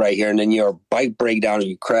going right here. And then your bike break down and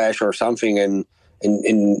you crash or something. And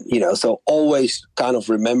so always kind of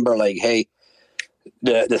remember like, hey,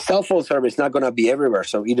 the cell phone service is not going to be everywhere.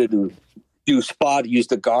 So either do Spot, use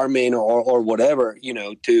the Garmin or whatever,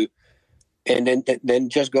 and then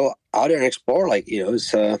just go out there and explore. Like,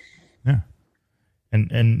 it's yeah.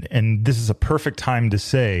 And this is a perfect time to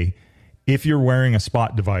say, if you're wearing a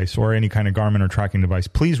Spot device or any kind of Garmin or tracking device,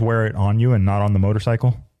 please wear it on you and not on the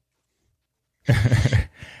motorcycle.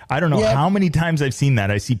 I don't know how many times I've seen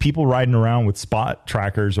that. I see people riding around with Spot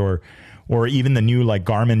trackers or even the new like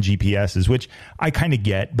Garmin GPSs, which I kind of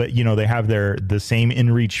get, but they have the same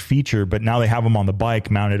InReach feature, but now they have them on the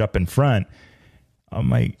bike mounted up in front.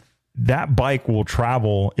 I'm like, that bike will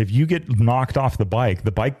travel. If you get knocked off the bike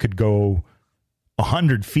could go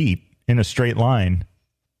 100 feet in a straight line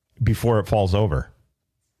before it falls over.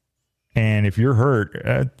 And if you're hurt,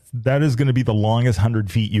 that is going to be the longest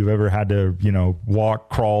 100 feet you've ever had to, walk,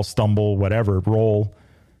 crawl, stumble, whatever, roll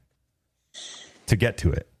to get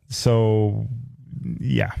to it. So,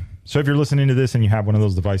 yeah. So if you're listening to this and you have one of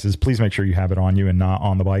those devices, please make sure you have it on you and not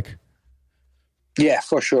on the bike. Yeah,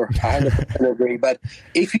 for sure. I 100% agree. But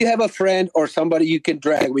if you have a friend or somebody you can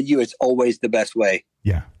drag with you, it's always the best way.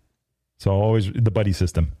 Yeah. So always the buddy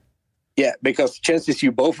system. Yeah, because chances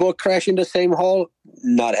you both will crash in the same hole,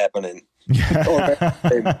 not happening.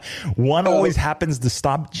 One always happens to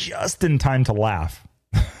stop just in time to laugh.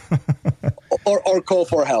 or call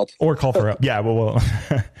for help. Or call for help. Yeah, well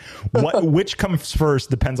which comes first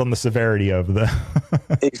depends on the severity of the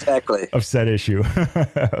exactly of said issue,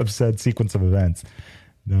 of said sequence of events.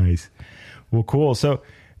 Nice. Well, cool. So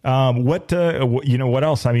what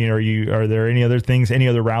else? I mean, are there any other things, any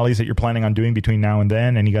other rallies that you're planning on doing between now and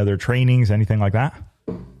then? Any other trainings, anything like that?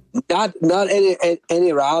 Not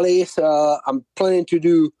any rallies. I'm planning to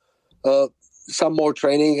do some more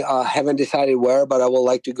training. I haven't decided where, but I would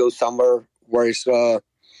like to go somewhere where it's where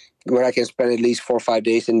I can spend at least 4 or 5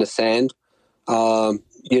 days in the sand. To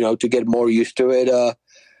get more used to it,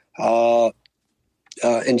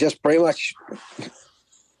 and just pretty much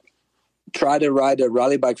try to ride a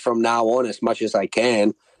rally bike from now on as much as I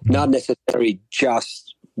can. Not necessarily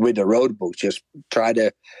just with the road book. Just try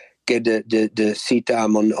to get the seat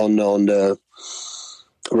time on the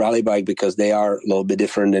rally bike, because they are a little bit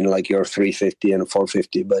different than like your 350 and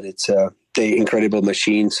 450. But it's they incredible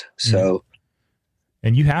machines. So,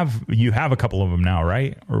 and you have a couple of them now,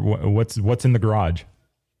 right? Or what's in the garage?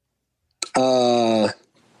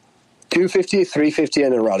 250, 350,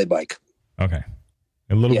 and a rally bike. Okay,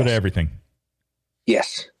 a little bit of everything.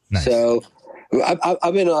 Yes. Nice. So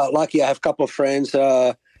I've been lucky. I have a couple of friends.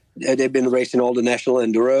 They've been racing all the national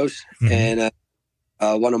enduros, and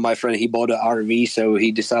one of my friends, he bought an RV, so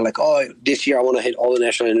he decided like, oh, this year I want to hit all the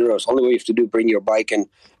national enduros. Only way you have to do, bring your bike and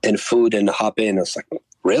food and hop in. I was like,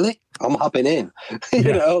 really? I'm hopping in.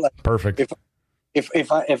 Perfect.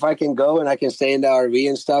 If I can go and I can stay in the RV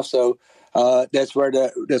and stuff, so that's where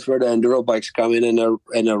the enduro bikes come in, and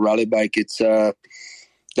a rally bike. It's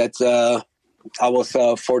I was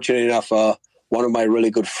fortunate enough. One of my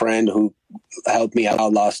really good friend who helped me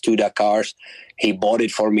out last 2 Dakars, he bought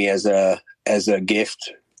it for me as a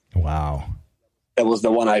gift. Wow. That was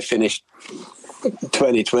the one I finished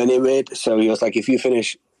 2020 with. So he was like, if you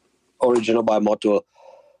finish Original by Moto,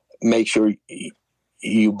 make sure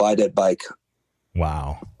you buy that bike.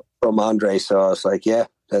 Wow. From Andre. So I was like, yeah,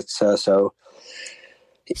 that's so,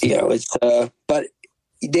 it's, but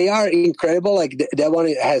they are incredible. Like that one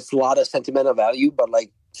has a lot of sentimental value, but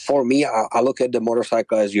like for me, I look at the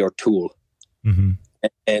motorcycle as your tool. Mm-hmm.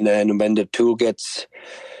 And then when the tool gets,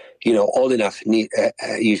 old enough,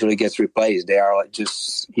 usually gets replaced. They are like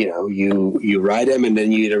just, you ride them and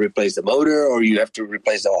then you either replace the motor or you have to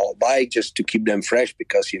replace the whole bike just to keep them fresh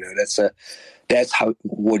because, that's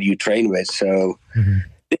what you train with. So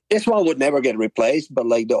this one would never get replaced, but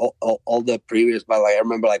like all the previous bike, like I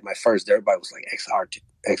remember like my first dirt bike was like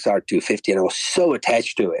XR250 and I was so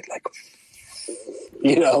attached to it. Like,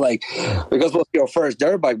 because it was your first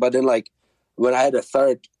dirt bike, but then like when I had a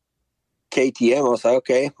third KTM, I was like,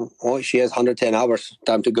 okay, well, she has 110 hours,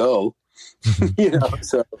 time to go.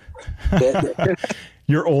 So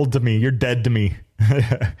you're old to me. You're dead to me.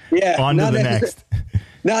 Yeah. On to the next.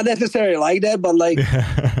 Not necessarily like that, but like,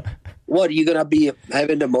 what, are you going to be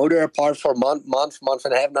having the motor apart for month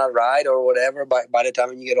and a half, not ride or whatever by the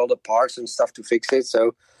time you get all the parts and stuff to fix it.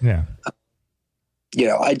 So, yeah.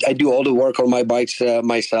 I do all the work on my bikes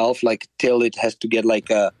myself, like till it has to get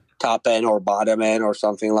like a top end or bottom end or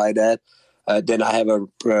something like that. Then I have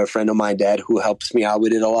a friend of mine, Dad, who helps me out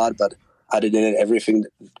with it a lot. But other than it, everything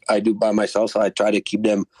I do by myself. So I try to keep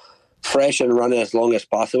them fresh and run as long as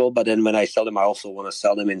possible. But then when I sell them, I also want to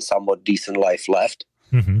sell them in somewhat decent life left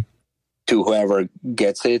to whoever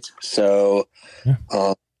gets it. So,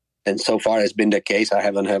 and so far it's been the case. I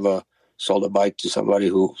haven't sold a bike to somebody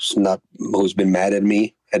who's been mad at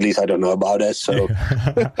me. At least I don't know about it. So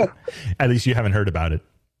at least you haven't heard about it.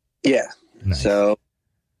 Yeah. Nice. So,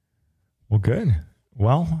 well, good.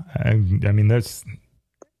 Well, I mean,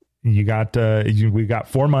 we got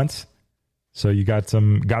 4 months, so you got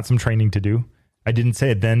some training to do. I didn't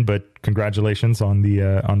say it then, but congratulations on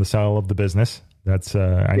the sale of the business. That's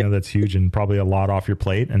I know that's huge and probably a lot off your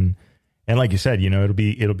plate. And like you said, it'll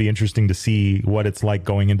be interesting to see what it's like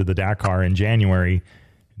going into the Dakar in January,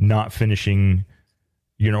 not finishing,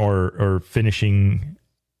 or finishing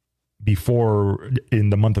before in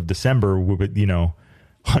the month of December with,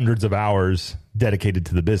 hundreds of hours dedicated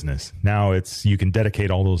to the business. Now you can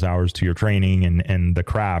dedicate all those hours to your training and the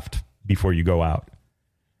craft before you go out.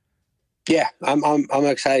 Yeah, I'm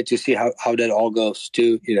excited to see how that all goes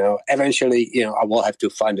too. Eventually, I will have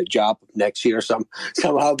to find a job next year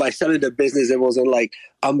somehow. By selling the business, it wasn't like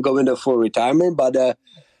I'm going to full retirement, but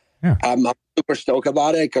I'm super stoked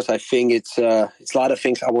about it because I think it's a lot of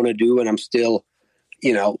things I want to do, and I'm still,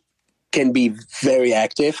 can be very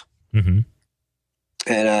active. Mm-hmm.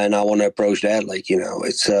 And I want to approach that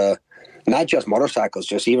it's not just motorcycles,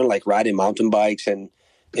 just even like riding mountain bikes and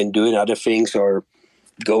doing other things or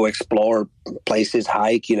go explore places,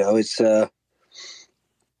 hike, it's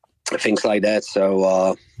things like that.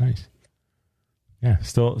 So nice. Yeah,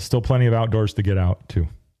 still plenty of outdoors to get out too.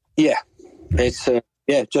 Yeah. It's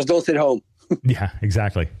just don't sit home. Yeah,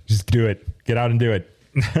 exactly. Just do it. Get out and do it.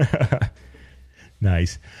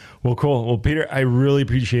 Nice. Well, cool. Well, Peter, I really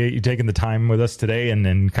appreciate you taking the time with us today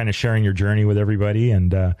and kind of sharing your journey with everybody.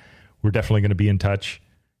 And we're definitely going to be in touch,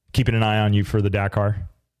 keeping an eye on you for the Dakar.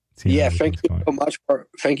 Yeah, thank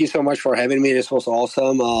you so much for having me. This was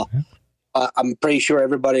awesome. I'm pretty sure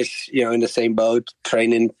everybody's in the same boat,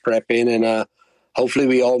 training, prepping, and hopefully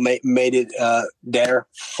we all made it there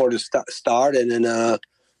for the start, and then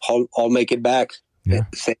all make it back. Yeah,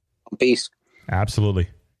 peace. Absolutely.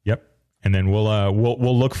 Yep. And then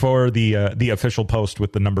we'll look for the official post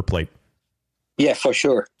with the number plate. Yeah, for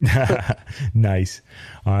sure. Nice.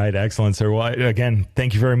 All right. Excellent, sir. Well, again,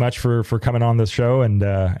 thank you very much for coming on this show,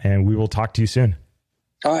 and we will talk to you soon.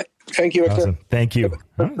 All right. Thank you. Awesome. Thank you.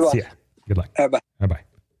 See ya. Good luck. Bye. Bye-bye.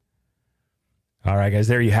 All right, guys,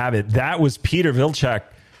 there you have it. That was Peter Vilcek,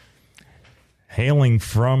 hailing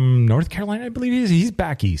from North Carolina, I believe he's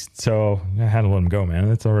back east. So I had to let him go, man.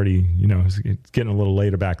 It's already, it's getting a little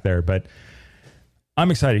later back there, but I'm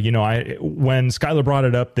excited. When Skylar brought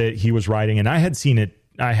it up that he was riding, and I had seen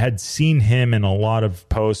him in a lot of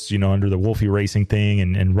posts, under the Wolfie Racing thing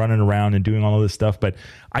and running around and doing all of this stuff, but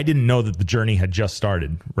I didn't know that the journey had just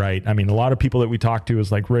started, right? I mean, a lot of people that we talked to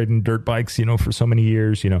is like riding dirt bikes, for so many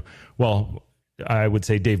years, well, I would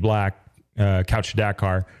say Dave Black, Couch to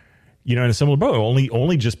Dakar, in a similar boat,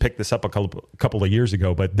 only just picked this up a couple of years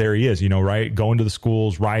ago, but there he is, right? Going to the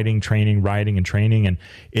schools, riding and training. And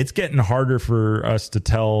it's getting harder for us to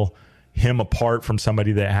tell him apart from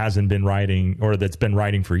somebody that hasn't been riding or that's been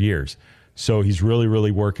riding for years. So he's really, really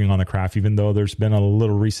working on the craft, even though there's been a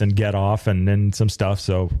little recent get off and then some stuff.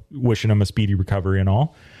 So wishing him a speedy recovery and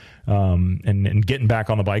all, and getting back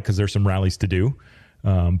on the bike, 'cause there's some rallies to do.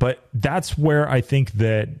 But that's where I think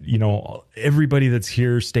that, everybody that's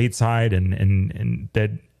here stateside and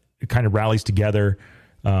that kind of rallies together,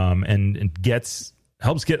 and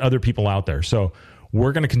helps get other people out there. So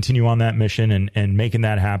we're going to continue on that mission and making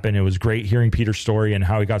that happen. It was great hearing Peter's story and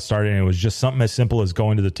how he got started. And it was just something as simple as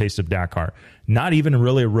going to the Taste of Dakar. Not even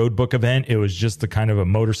really a road book event. It was just the kind of a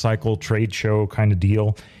motorcycle trade show kind of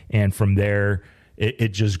deal. And from there, it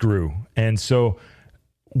just grew. And so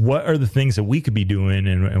what are the things that we could be doing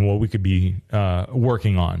and what we could be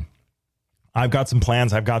working on? I've got some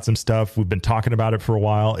plans. I've got some stuff. We've been talking about it for a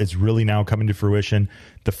while. It's really now coming to fruition.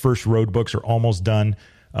 The first road books are almost done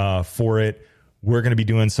for it. We're going to be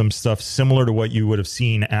doing some stuff similar to what you would have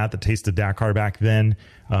seen at the Taste of Dakar back then.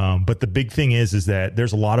 But the big thing is that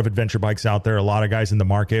there's a lot of adventure bikes out there, a lot of guys in the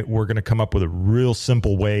market. We're going to come up with a real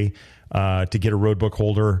simple way to get a road book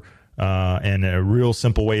holder and a real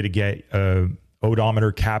simple way to get a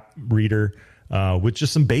odometer cap reader with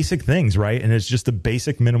just some basic things, right? And it's just a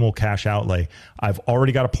basic minimal cash outlay. I've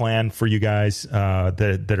already got a plan for you guys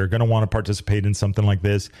that are going to want to participate in something like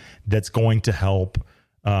this that's going to help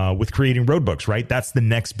with creating road books, right? That's the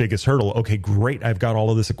next biggest hurdle. Okay, great. I've got all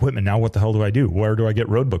of this equipment. Now what the hell do I do? Where do I get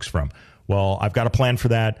road books from? Well, I've got a plan for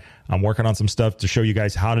that. I'm working on some stuff to show you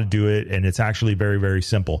guys how to do it. And it's actually very, very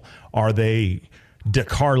simple. Are they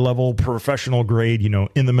Dakar level, professional grade,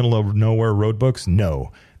 in the middle of nowhere road books?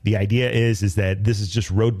 No. The idea is that this is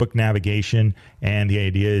just road book navigation. And the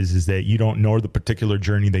idea is that you don't know the particular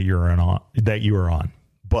journey that you are on.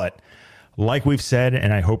 But like we've said,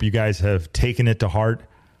 and I hope you guys have taken it to heart,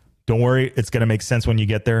 don't worry, it's going to make sense when you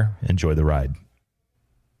get there. Enjoy the ride.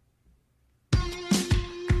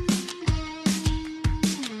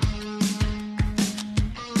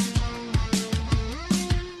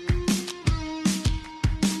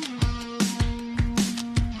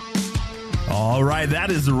 All right,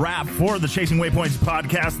 that is a wrap for the Chasing Waypoints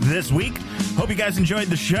podcast this week. Hope you guys enjoyed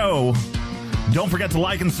the show. Don't forget to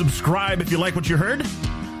like and subscribe if you like what you heard.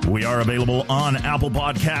 We are available on Apple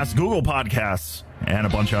Podcasts, Google Podcasts, and a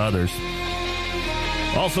bunch of others.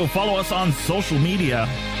 Also, follow us on social media.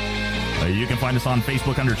 You can find us on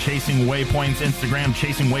Facebook under Chasing Waypoints, Instagram,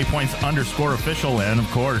 Chasing Waypoints _official, and, of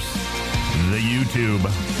course, the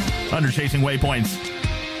YouTube under Chasing Waypoints.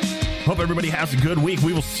 Hope everybody has a good week.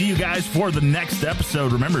 We will see you guys for the next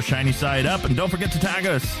episode. Remember, shiny side up, and don't forget to tag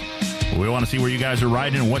us. We want to see where you guys are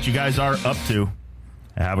riding and what you guys are up to.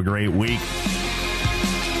 Have a great week.